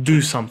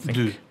 Do something.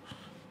 Do.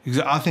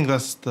 I think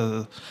that's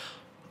the.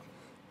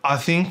 I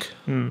think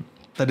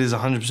that is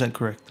 100%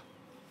 correct.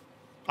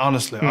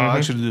 Honestly, I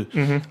actually do.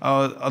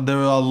 Mm-hmm. There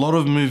are a lot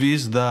of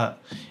movies that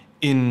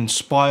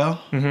inspire.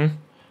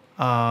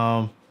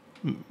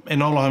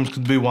 Enola Holmes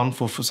could be one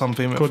for some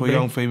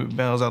young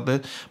females out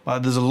there. But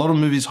there's a lot of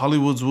movies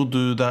Hollywoods will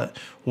do that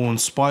will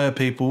inspire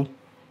people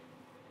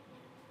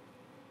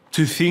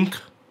to think,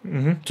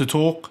 to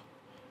talk,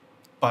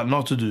 but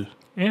not to do.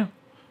 Yeah,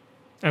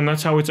 and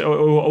that's how it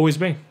will always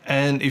be.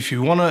 And if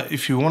you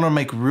wanna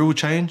make real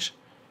change,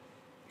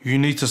 you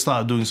need to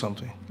start doing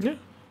something. Yeah.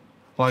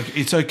 Like,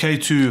 it's okay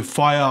to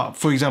fire,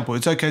 for example,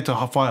 it's okay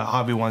to fire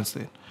Harvey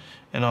Weinstein,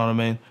 you know what I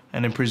mean,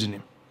 and imprison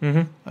him.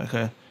 Mm-hmm.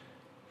 Okay.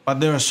 But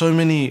there are so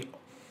many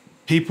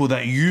people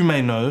that you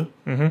may know,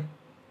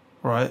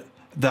 right,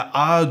 that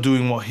are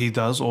doing what he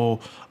does,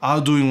 or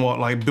are doing what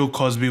like Bill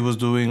Cosby was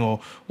doing, or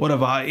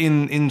whatever,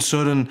 in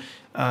certain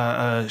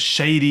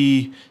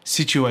shady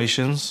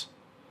situations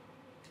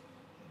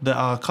that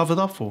are covered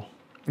up for.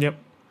 Yep.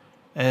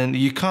 And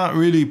you can't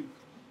really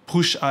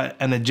push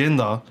an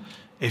agenda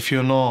if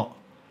you're not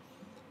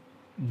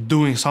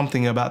doing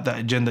something about that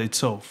agenda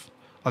itself.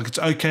 Like, it's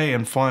okay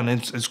and fine,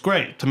 it's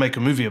great to make a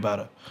movie about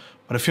it,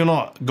 but if you're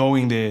not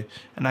going there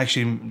and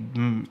actually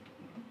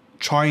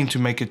trying to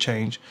make a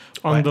change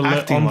on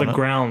the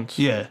ground,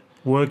 yeah,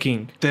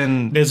 working,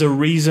 then there's a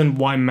reason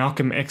why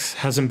Malcolm X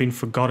hasn't been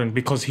forgotten,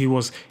 because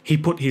he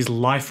put his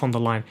life on the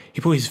line. He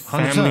put his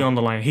family 100%. on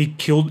the line.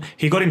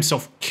 He got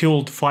himself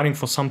killed fighting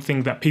for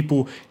something that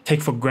people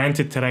take for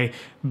granted today.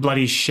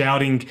 Bloody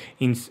shouting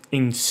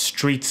in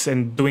streets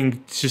and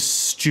doing just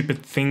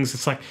stupid things.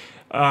 It's like,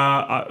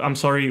 I'm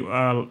sorry,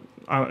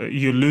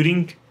 you're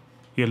looting.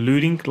 You're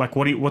looting. Like,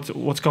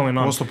 what's going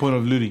on? What's the point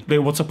of looting?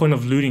 What's the point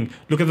of looting?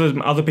 Look at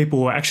the other people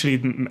who are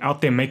actually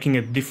out there making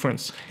a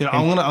difference. You know,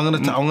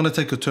 I'm gonna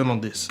take a turn on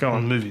this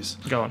on movies.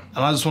 Go on.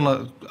 And I just want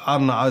to. I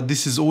don't know.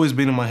 This has always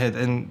been in my head,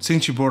 and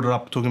since you brought it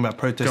up, talking about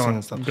protesting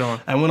and stuff. Go on.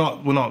 And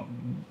we're not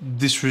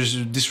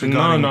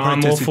disregarding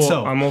protest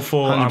itself. I'm all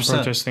for 100%.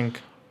 protesting.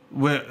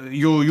 Where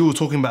you were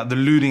talking about the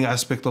looting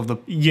aspect of the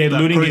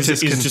looting is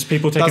just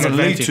people taking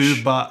advantage. Doesn't lead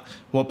to, but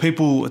what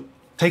people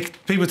take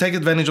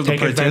advantage of the protest.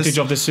 Take advantage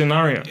of the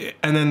scenario.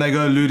 And then they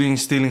go looting,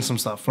 stealing some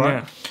stuff,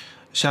 right? Yeah.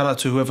 Shout out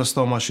to whoever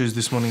stole my shoes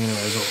this morning anyway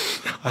as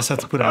well. I just had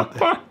to put it out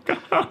there.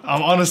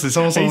 Honestly,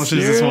 someone stole my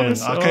shoes this morning.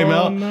 I came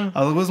out, no. I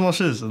was like, where's my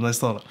shoes? And they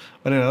stole it.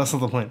 But anyway, that's not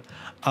the point.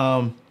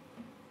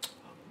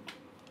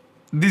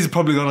 This is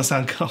probably going to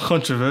sound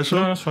controversial.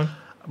 No, that's fine.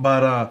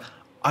 But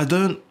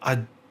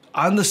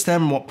I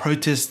understand what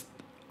protest...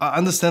 I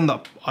understand the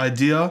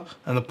idea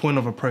and the point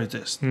of a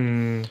protest.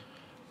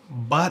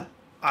 But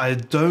I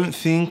don't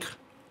think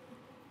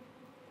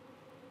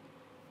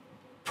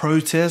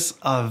protests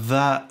are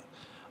that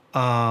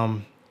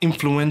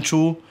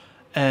influential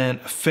and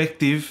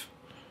effective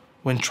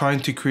when trying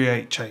to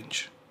create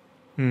change.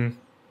 I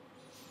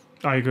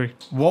agree.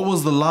 What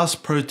was the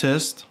last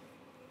protest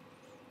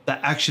that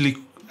actually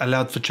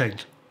allowed for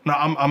change?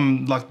 Now,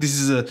 I'm like, this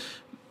is a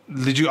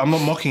legit... I'm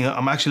not mocking it.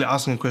 I'm actually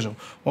asking a question.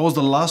 What was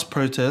the last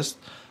protest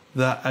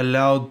that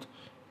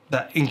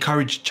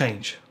encouraged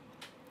change?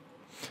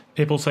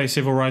 People say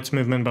civil rights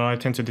movement, but I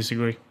tend to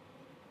disagree.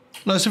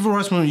 No, civil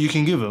rights movement, you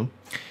can give them.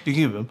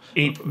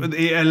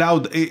 It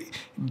allowed...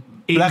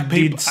 Black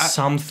people did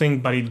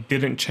something, but it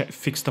didn't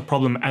fix the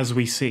problem as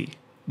we see.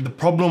 The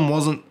problem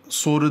wasn't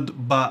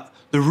sorted, but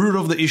the root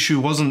of the issue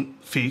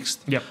wasn't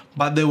fixed. Yep.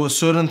 But there were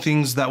certain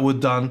things that were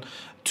done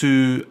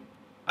to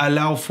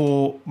allow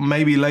for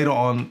maybe later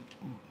on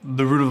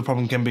the root of the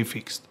problem can be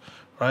fixed,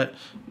 right?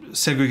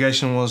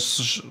 Segregation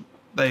was...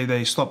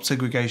 They stopped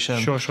segregation.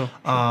 Sure.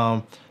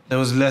 There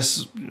was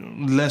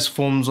less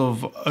forms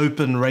of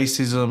open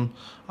racism,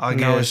 I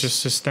guess. No, it's just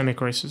systemic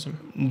racism.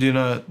 You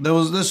know,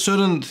 there's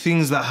certain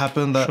things that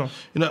happened that,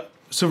 you know,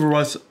 civil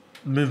rights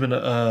movement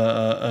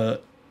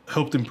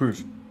helped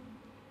improve.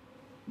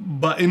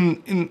 But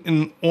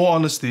in all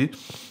honesty,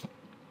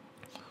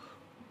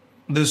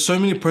 there's so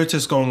many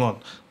protests going on.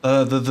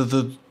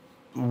 The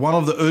one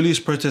of the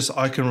earliest protests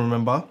I can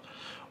remember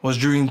was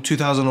during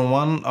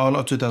 2001. Oh,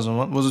 not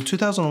 2001. Was it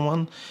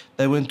 2001?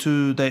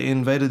 They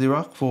invaded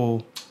Iraq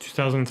for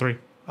 2003.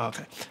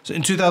 Okay. So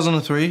in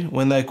 2003,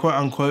 when they quote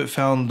unquote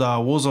found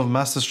wars of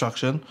mass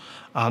destruction,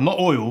 not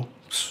oil,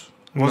 it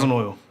wasn't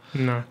oil.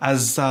 No.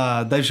 As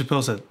Dave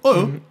Chappelle said,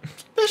 oil?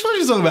 Bitch, what are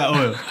you talking about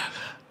oil?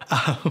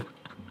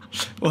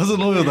 It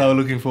wasn't oil they were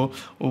looking for.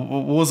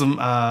 Wars of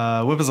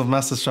weapons of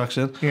mass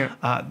destruction.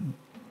 Yeah.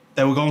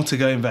 They were going to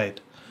go invade.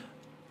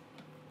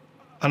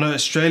 I know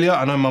Australia.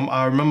 I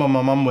remember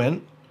my mum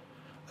went.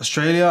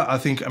 Australia, I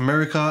think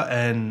America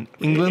and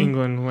England.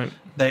 England went.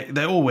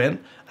 They all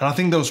went, and I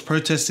think there was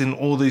protests in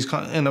all these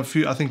in a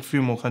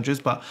few more countries.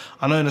 But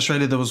I know in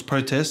Australia there was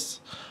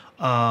protests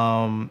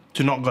to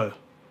not go.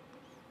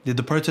 Did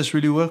the protests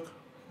really work?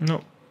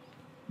 No.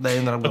 They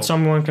ended up. But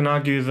someone can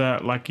argue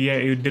that, like, yeah,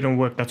 it didn't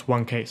work. That's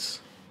one case.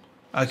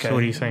 Okay. So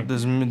what are you saying?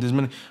 There's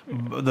many.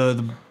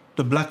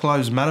 The Black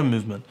Lives Matter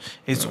movement.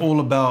 It's all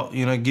about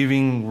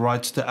giving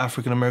rights to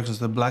African Americans,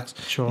 the blacks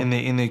in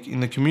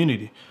the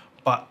community.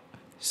 But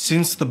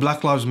since the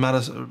Black Lives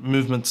Matter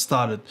movement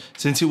started,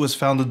 since it was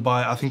founded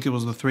by, I think it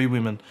was the 3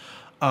 women.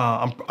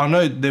 I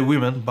know they're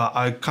women, but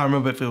I can't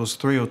remember if it was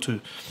 3 or 2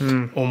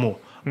 or more.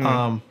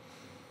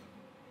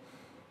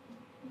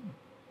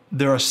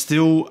 There are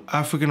still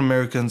African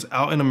Americans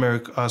out in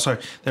America.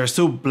 There are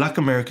still Black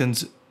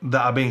Americans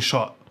that are being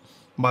shot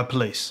by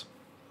police.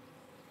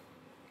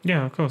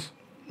 Yeah, of course.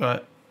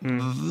 Right.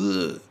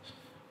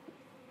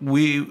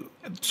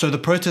 So the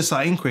protests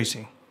are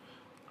increasing.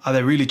 Are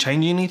they really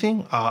changing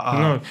anything?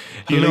 No.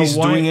 Police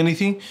doing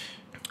anything?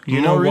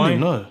 You know really, why?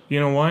 No. You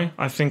know why?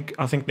 I think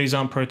these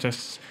aren't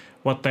protests.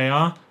 What they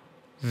are,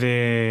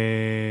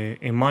 they're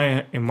in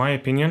my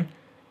opinion,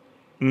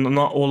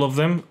 not all of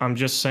them. I'm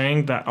just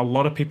saying that a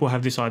lot of people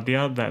have this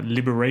idea that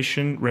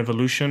liberation,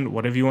 revolution,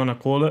 whatever you want to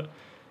call it,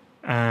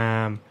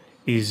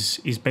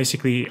 is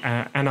basically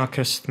an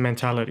anarchist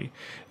mentality.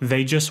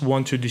 They just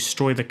want to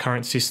destroy the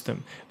current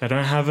system. They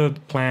don't have a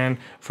plan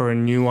for a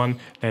new one.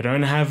 They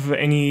don't have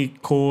any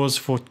cause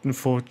for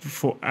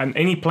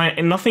any plan,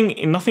 and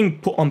nothing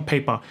put on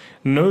paper.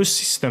 No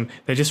system.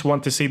 They just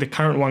want to see the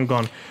current one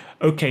gone.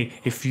 Okay,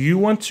 if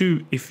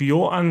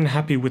you're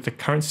unhappy with the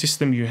current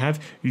system you have,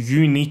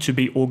 you need to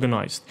be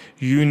organized.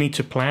 You need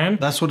to plan.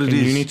 That's what it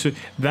is.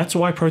 That's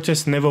why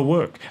protests never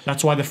work.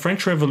 That's why the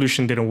French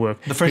Revolution didn't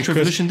work. The French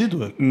Revolution did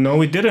work.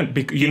 No, it didn't.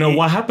 You know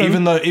what happened?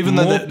 Even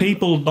though more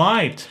people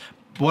died.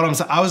 What I'm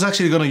saying, I was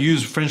actually going to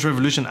use French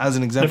Revolution as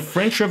an example. The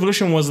French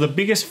Revolution was the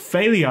biggest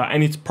failure,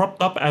 and it's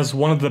propped up as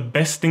one of the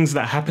best things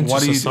that happened to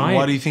society.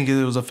 Why do you think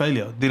it was a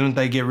failure? Didn't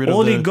they get rid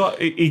of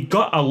it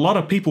got a lot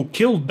of people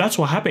killed. That's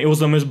what happened. It was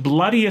the most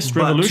bloodiest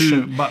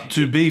revolution. But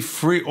to be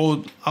free,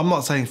 or I'm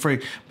not saying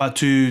free, but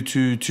to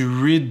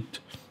rid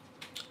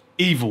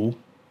evil,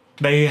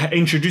 they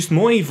introduced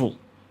more evil.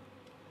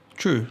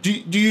 True.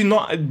 Did you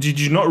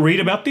not read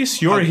about this?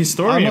 You're a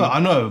historian. I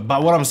know.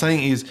 But what I'm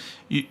saying is,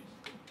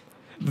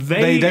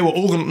 they were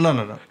organized.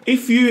 No.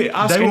 If you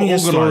ask any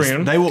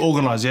historian, they were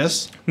organized.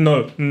 Yes.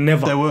 No,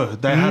 never. They were.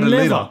 They had a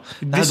leader.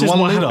 This is one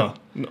leader.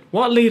 Happened.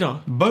 What leader?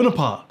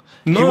 Bonaparte.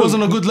 No, he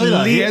wasn't a good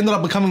leader. He ended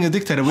up becoming a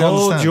dictator.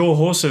 Hold your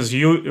horses.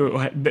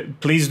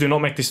 Please do not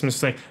make this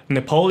mistake.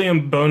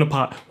 Napoleon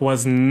Bonaparte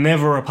was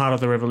never a part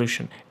of the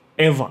revolution,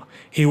 ever.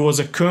 He was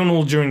a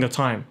colonel during the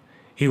time.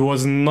 He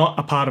was not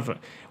a part of it.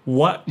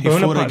 He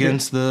fought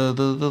against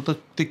the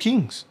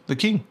kings. The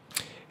king.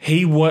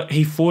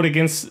 He fought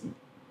against.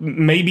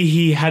 Maybe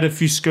he had a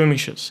few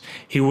skirmishes.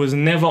 He was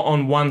never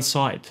on one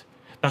side.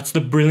 That's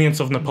the brilliance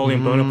of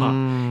Napoleon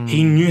Bonaparte.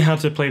 He knew how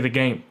to play the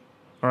game.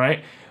 All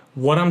right.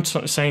 What I'm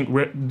saying,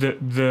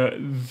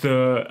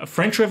 the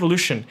French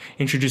Revolution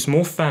introduced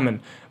more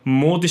famine,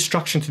 more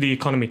destruction to the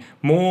economy,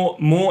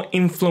 more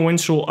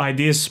influential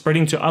ideas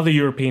spreading to other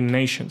European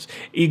nations.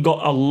 It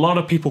got a lot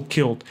of people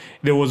killed.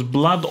 There was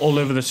blood all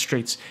over the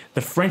streets.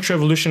 The French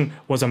Revolution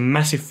was a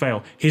massive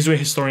fail. Here's where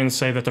historians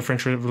say that the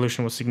French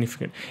Revolution was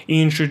significant. It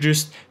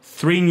introduced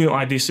 3 new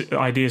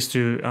ideas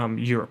to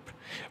Europe,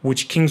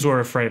 which kings were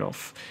afraid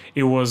of.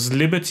 It was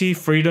liberty,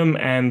 freedom,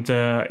 and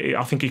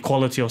I think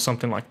equality or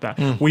something like that.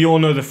 We all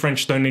know the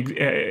French don't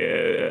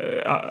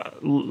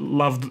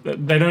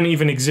they don't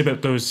even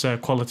exhibit those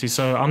qualities,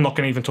 so I'm not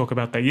going to even talk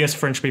about that. Yes,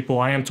 French people,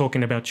 I am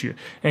talking about you.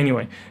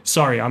 Anyway,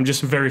 sorry, I'm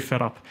just very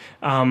fed up.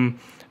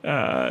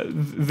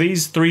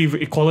 These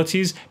 3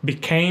 equalities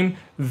became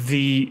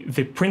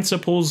the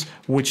principles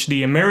which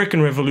the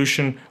American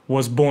Revolution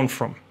was born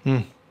from.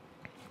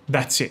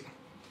 That's it.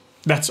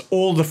 That's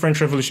all the French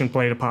Revolution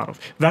played a part of.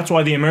 That's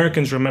why the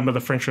Americans remember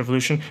the French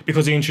Revolution,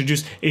 because they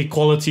introduced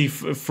equality,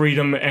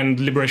 freedom, and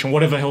liberation,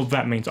 whatever the hell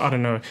that means. I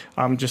don't know.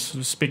 I'm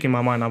just speaking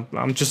my mind.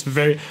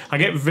 I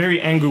get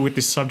very angry with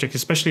this subject,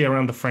 especially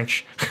around the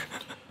French.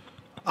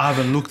 I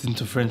haven't looked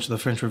into the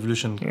French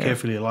Revolution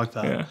carefully like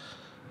that. Yeah.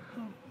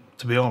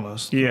 to be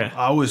honest. Yeah.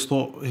 I always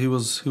thought he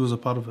was a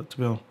part of it, to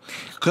be honest.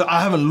 Because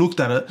I haven't looked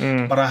at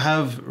it, but I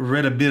have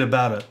read a bit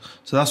about it.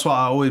 So that's why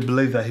I always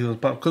believed that he was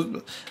part.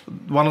 Because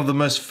one of the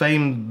most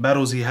famed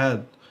battles he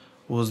had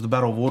was the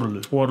Battle of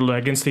Waterloo. Waterloo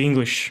against the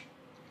English.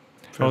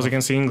 It was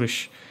against the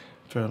English.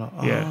 Fair enough.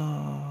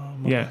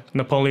 Yeah.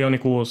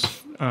 Napoleonic Wars.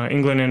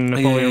 England and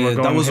Napoleon were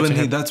going that was head when to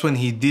head. that's when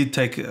he did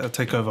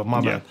take over.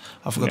 My bad.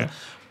 I forgot.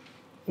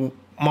 Yeah.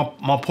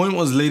 My point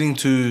was leading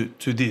to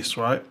this,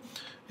 right?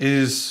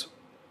 Is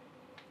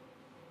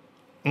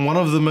one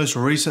of the most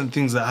recent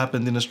things that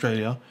happened in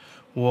Australia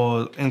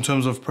was, in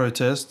terms of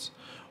protests,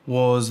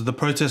 was the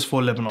protest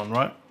for Lebanon,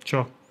 right?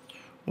 Sure.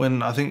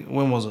 When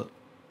was it?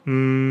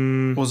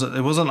 Was it?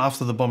 It wasn't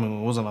after the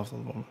bombing. It wasn't after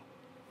the bombing.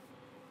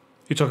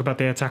 You talk about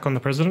the attack on the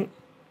president?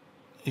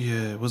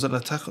 Yeah. Was it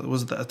attack?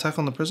 Was it the attack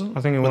on the president?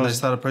 I think it when was. they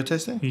started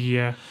protesting.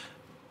 Yeah.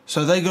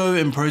 So they go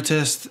and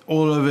protest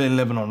all over in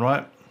Lebanon,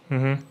 right?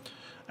 Mm-hmm.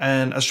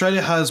 And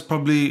Australia has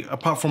probably,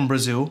 apart from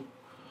Brazil,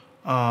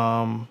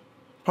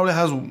 probably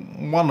has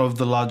one of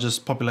the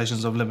largest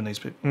populations of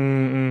Lebanese people.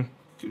 Mm-hmm.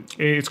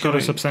 It's got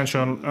a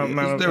substantial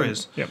amount. There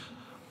is. Yep.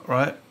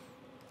 Right.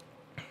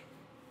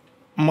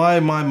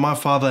 My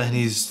father,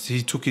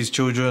 he took his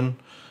children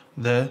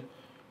there,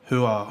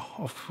 who are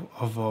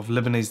of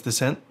Lebanese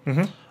descent,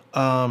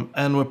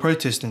 and were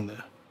protesting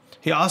there.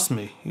 He asked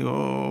me,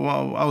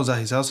 I was at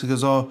his house. He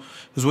goes, what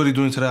are you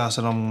doing today? I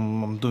said,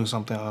 I'm doing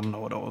something. I don't know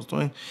what I was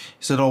doing.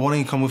 He said, why don't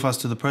you come with us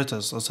to the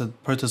protest? I said,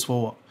 protest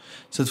for what?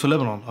 He said, for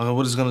Lebanon. I go,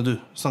 what is it going to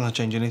do? It's not going to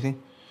change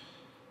anything.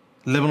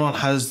 Lebanon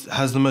has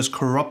the most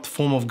corrupt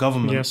form of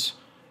government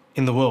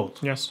in the world.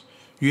 Yes.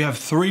 You have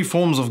 3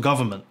 forms of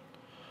government.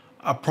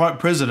 A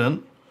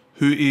president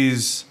who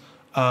is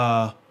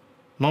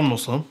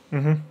non-Muslim,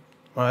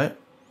 right?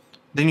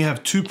 Then you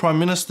have 2 prime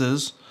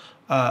ministers,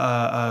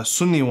 a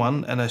Sunni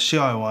one and a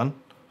Shia one,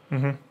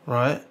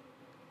 right?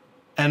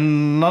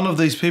 And none of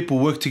these people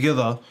work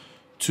together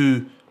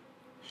to...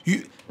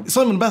 It's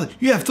not even about it.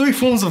 You have 3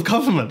 forms of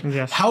government.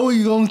 Yes. How are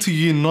you going to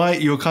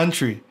unite your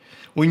country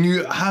when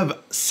you have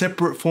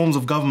separate forms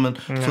of government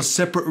for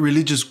separate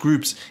religious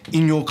groups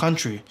in your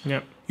country?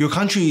 Yep. Your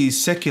country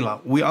is secular.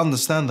 We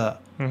understand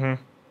that.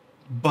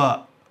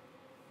 But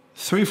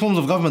 3 forms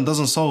of government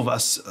doesn't solve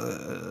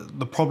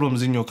the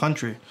problems in your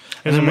country.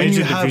 There's a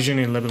major division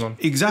in Lebanon.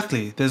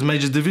 Exactly. There's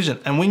major division.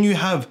 And when you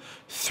have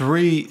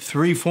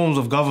three forms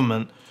of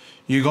government,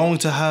 you're going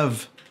to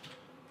have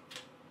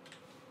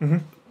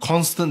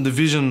constant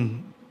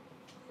division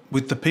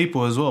with the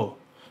people as well.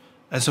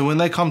 And so when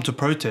they come to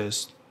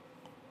protest,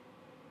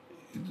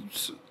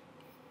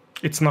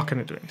 it's not going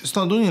to do anything. It's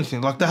not doing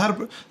anything. Like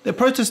they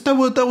protest. They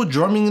were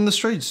drumming in the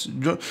streets.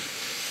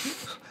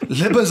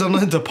 Lebas are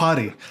known to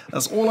party.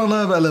 That's all I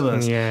know about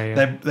Lebas.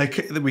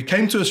 Yeah. We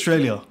came to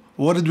Australia.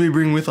 What did we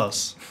bring with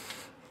us?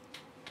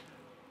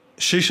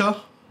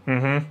 Shisha.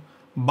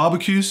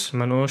 Barbecues.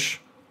 Manouche.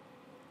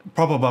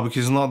 Proper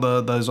barbecues, not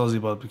those Aussie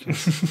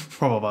barbecues.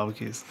 Proper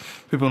barbecues.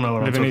 People know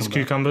what I'm talking about. Lebanese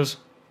cucumbers.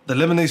 The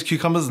Lebanese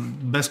cucumbers,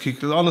 best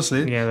cucumbers.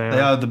 Honestly, they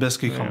are the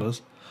best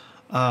cucumbers.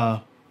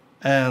 Yeah.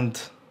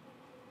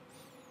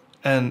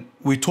 And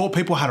we taught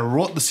people how to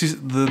rot the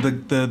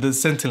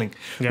Centrelink.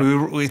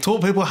 Yep. We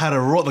taught people how to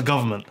rot the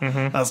government.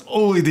 That's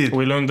all we did.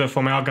 We learned that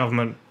from our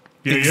government.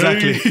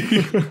 Exactly.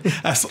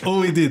 That's all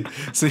we did.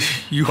 So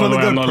you want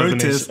to go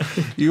protest?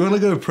 You want to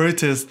go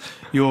protest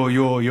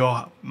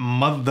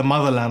the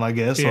motherland, I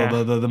guess,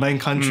 or the main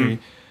country.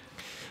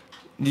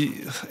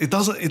 It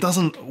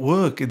doesn't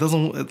work. It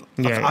doesn't.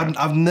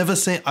 I've never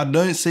seen. I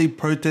don't see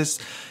protests.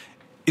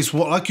 It's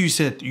what, like you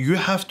said, you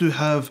have to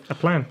have a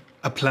plan.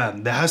 A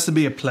plan. There has to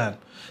be a plan.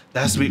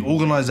 There has to be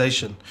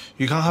organization.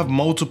 You can't have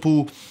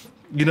multiple.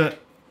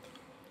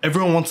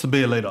 Everyone wants to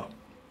be a leader,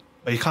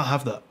 but you can't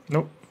have that.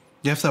 Nope.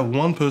 You have to have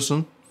one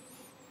person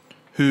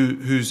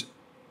who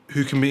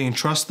can be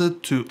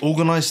entrusted to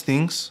organize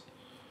things,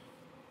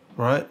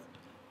 right?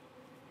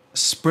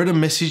 Spread a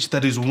message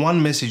that is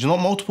one message, not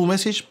multiple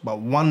message, but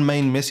one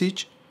main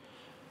message,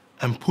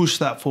 and push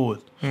that forward.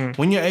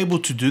 When you're able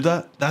to do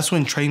that, that's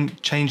when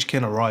change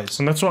can arise.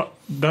 And that's what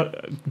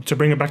to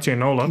bring it back to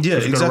Enola. Yeah,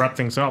 exactly. Got to wrap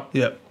things up.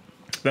 Yeah,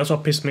 that's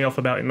what pissed me off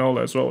about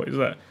Enola as well. Is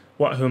that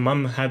her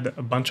mum had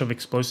a bunch of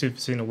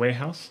explosives in a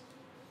warehouse?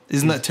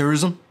 Isn't that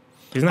terrorism?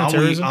 Isn't that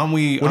terrorism?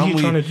 What are you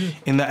trying to do?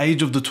 In the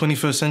age of the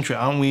 21st century,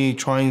 aren't we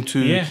trying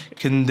to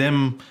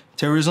condemn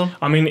terrorism?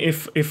 I mean,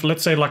 if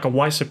let's say like a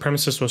white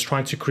supremacist was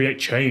trying to create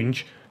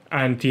change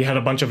and he had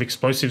a bunch of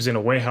explosives in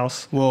a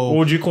warehouse, what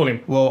would you call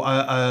him? Well,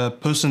 a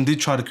person did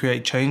try to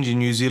create change in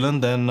New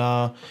Zealand, and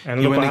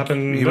look what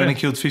happened. He went and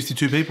killed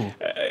 52 people.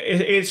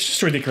 It's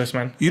just ridiculous,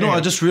 man.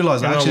 I just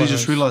realised. I actually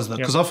just realised that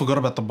because I forgot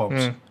about the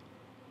bombs.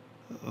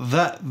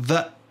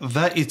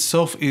 That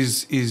itself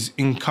is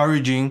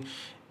encouraging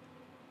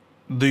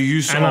the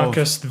use of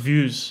anarchist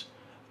views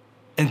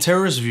and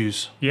terrorist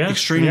views,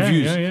 extreme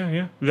views.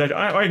 Yeah.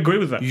 I agree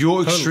with that.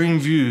 Your extreme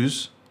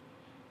views,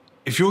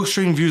 if your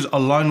extreme views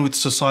align with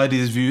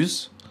society's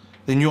views,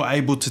 then you're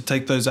able to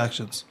take those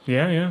actions.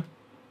 Yeah.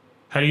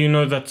 How do you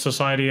know that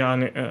society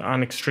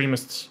aren't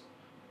extremists?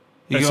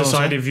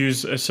 society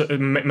views,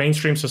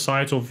 mainstream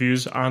societal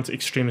views aren't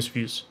extremist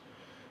views.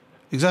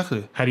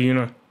 Exactly. How do you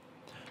know?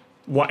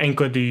 What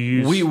anchor do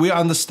you use? We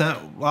understand.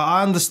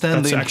 I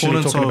understand That's the actually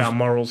importance talking of about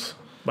morals.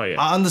 But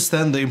yeah. I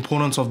understand the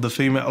importance of the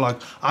female.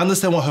 Like, I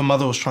understand what her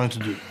mother was trying to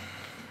do.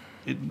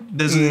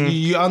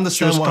 You understand what her mother.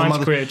 She was trying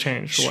to create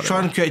change. She's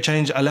trying to create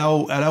change.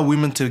 Allow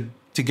women to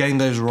gain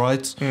those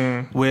rights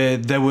where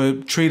they were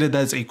treated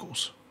as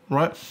equals.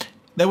 Right?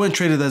 They weren't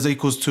treated as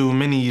equals till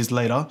many years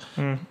later.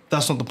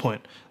 That's not the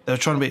point. They were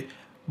trying to be.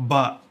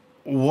 But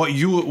what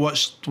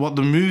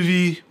the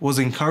movie was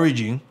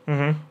encouraging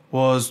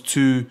was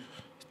to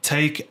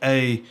take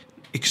a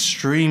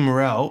extreme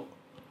route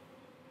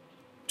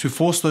to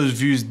force those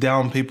views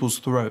down people's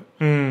throat.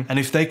 And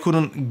if they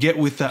couldn't get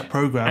with that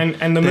program...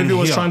 And the movie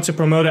was trying to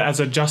promote it as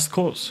a just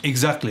cause.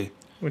 Exactly.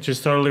 Which is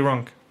totally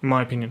wrong, in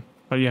my opinion.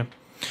 But yeah.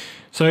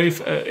 So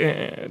if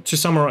to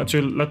summarize,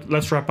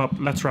 let's wrap up.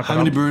 How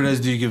many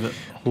burritos do you give it?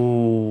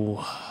 Ooh,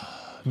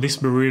 this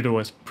burrito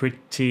was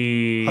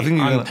pretty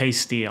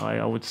untasty,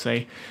 I would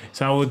say.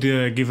 So I would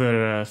give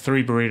it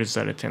 3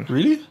 burritos out of 10.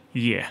 Really?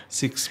 Yeah.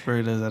 6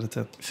 burritos out of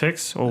 10.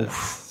 6? Oh, yeah,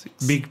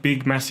 6.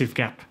 Big, massive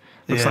gap.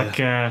 Looks like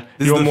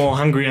you're more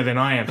hungrier than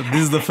I am.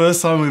 This is the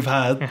first time we've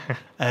had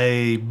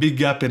a big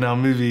gap in our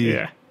movie.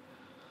 Yeah.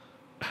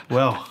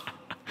 Wow.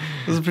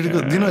 This is pretty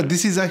good. You know,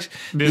 this is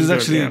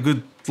actually a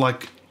good,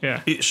 like,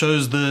 it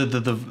shows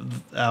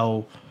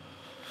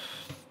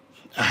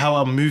how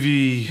our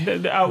movie...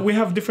 we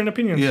have different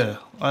opinions. Yeah.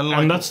 I like,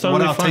 and that's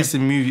totally what our taste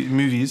in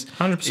movies,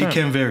 100%. it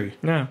can vary.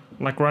 Yeah.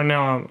 Like right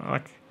now,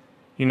 like,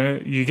 you know,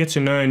 you get to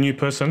know a new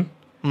person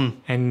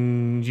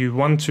and you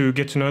want to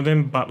get to know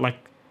them, but like,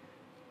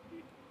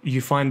 you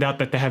find out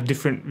that they have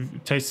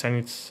different tastes, and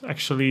it's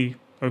actually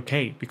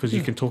okay because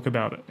you can talk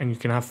about it and you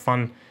can have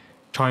fun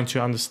trying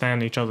to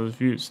understand each other's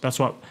views. That's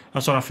what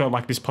I felt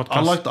like this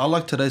podcast. I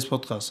like today's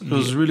podcast. It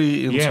was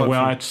really insightful. Yeah,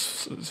 well,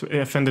 it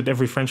offended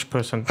every French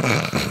person.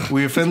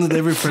 We offended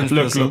every French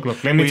person.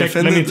 Look. Let me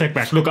take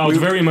back. Look, I was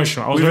very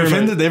emotional. We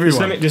offended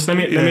everyone.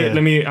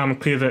 Let me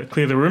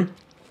clear the room.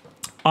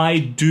 I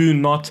do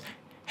not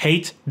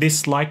hate,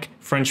 dislike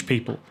French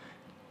people.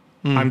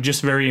 I'm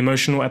just very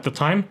emotional at the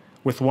time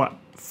with what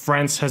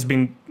France has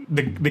been,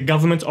 the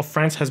government of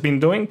France has been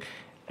doing,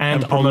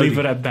 and I'll leave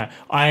it at that.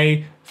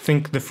 I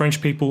think the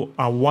French people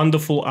are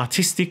wonderful,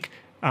 artistic,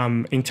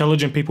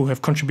 intelligent people who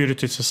have contributed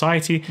to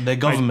society. Their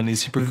government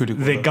is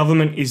hypocritical. Their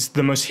government is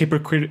the most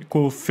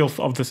hypocritical filth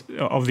of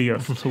the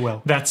earth.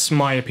 Well, that's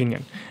my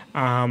opinion.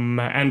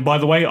 And by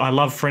the way, I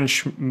love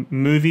French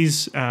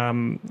movies.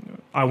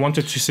 I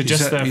wanted to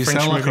suggest that you French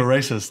sound like movie. a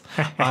racist.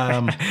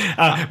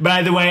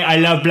 By the way, I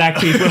love black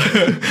people.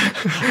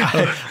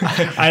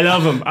 I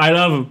love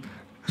them.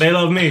 They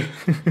love me.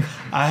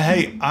 I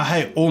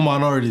hate all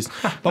minorities.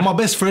 But my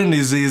best friend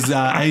is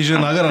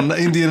Asian. I got another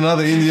Indian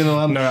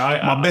one. No,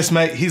 my best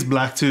mate, he's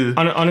black too.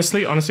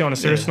 Honestly, on a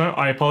serious note,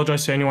 I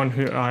apologize to anyone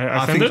who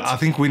I offended. I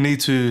think we need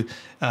to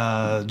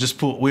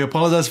we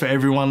apologize for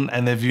everyone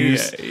and their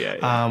views.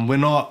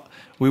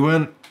 We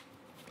weren't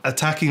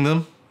attacking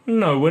them.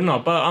 No, we're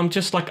not. But I'm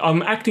just like,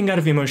 I'm acting out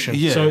of emotion.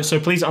 Yeah. So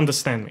please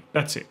understand me.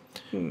 That's it.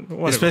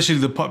 Whatever. Especially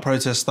the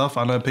protest stuff.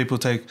 I know people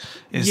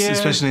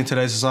especially in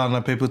today's society, I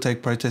know people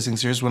take protesting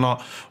serious. We're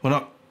not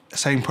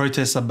saying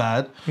protests are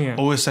bad. Yeah.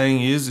 All we're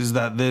saying is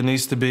that there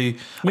needs to be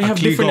we have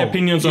different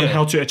opinions on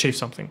how to achieve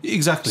something.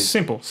 Exactly.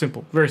 Simple,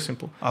 very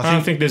simple. I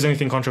don't think there's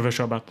anything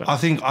controversial about that. I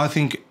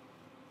think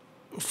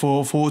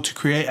for to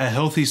create a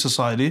healthy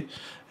society,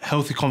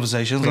 healthy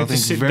conversations, I think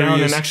sit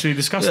down and actually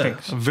discuss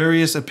things.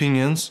 Various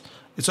opinions.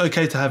 It's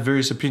okay to have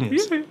various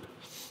opinions. Yeah.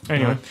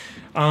 Anyway,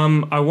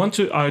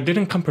 I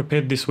didn't come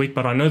prepared this week,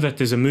 but I know that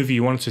there's a movie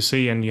you wanted to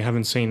see and you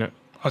haven't seen it.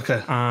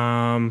 Okay.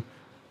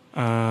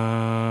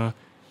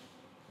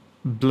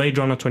 Blade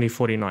Runner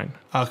 2049.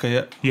 Okay,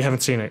 yeah. You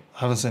haven't seen it? I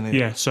haven't seen it yet.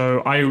 Yeah,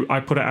 so I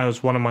put it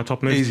as one of my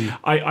top movies. Easy.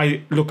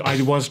 I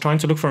was trying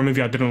to look for a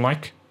movie I didn't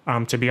like,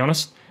 to be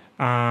honest.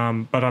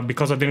 But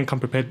because I didn't come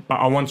prepared, but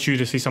I want you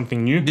to see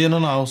something new. Yeah,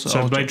 no.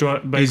 So Blade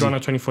Runner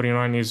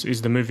 2049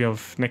 is the movie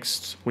of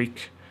next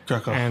week.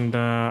 And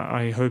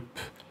I hope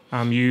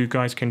you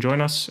guys can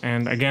join us.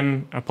 And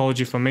again,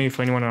 apology for me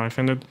for anyone I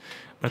offended,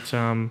 but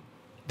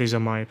these are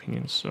my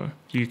opinions, so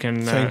you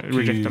can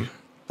reject them.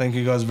 Thank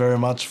you guys very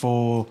much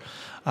for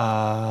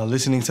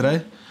listening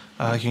today.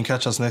 You can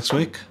catch us next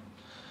week.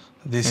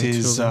 This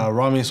is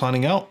Rami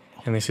signing out.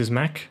 And this is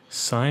Mac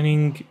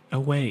signing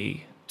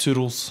away.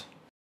 Toodles.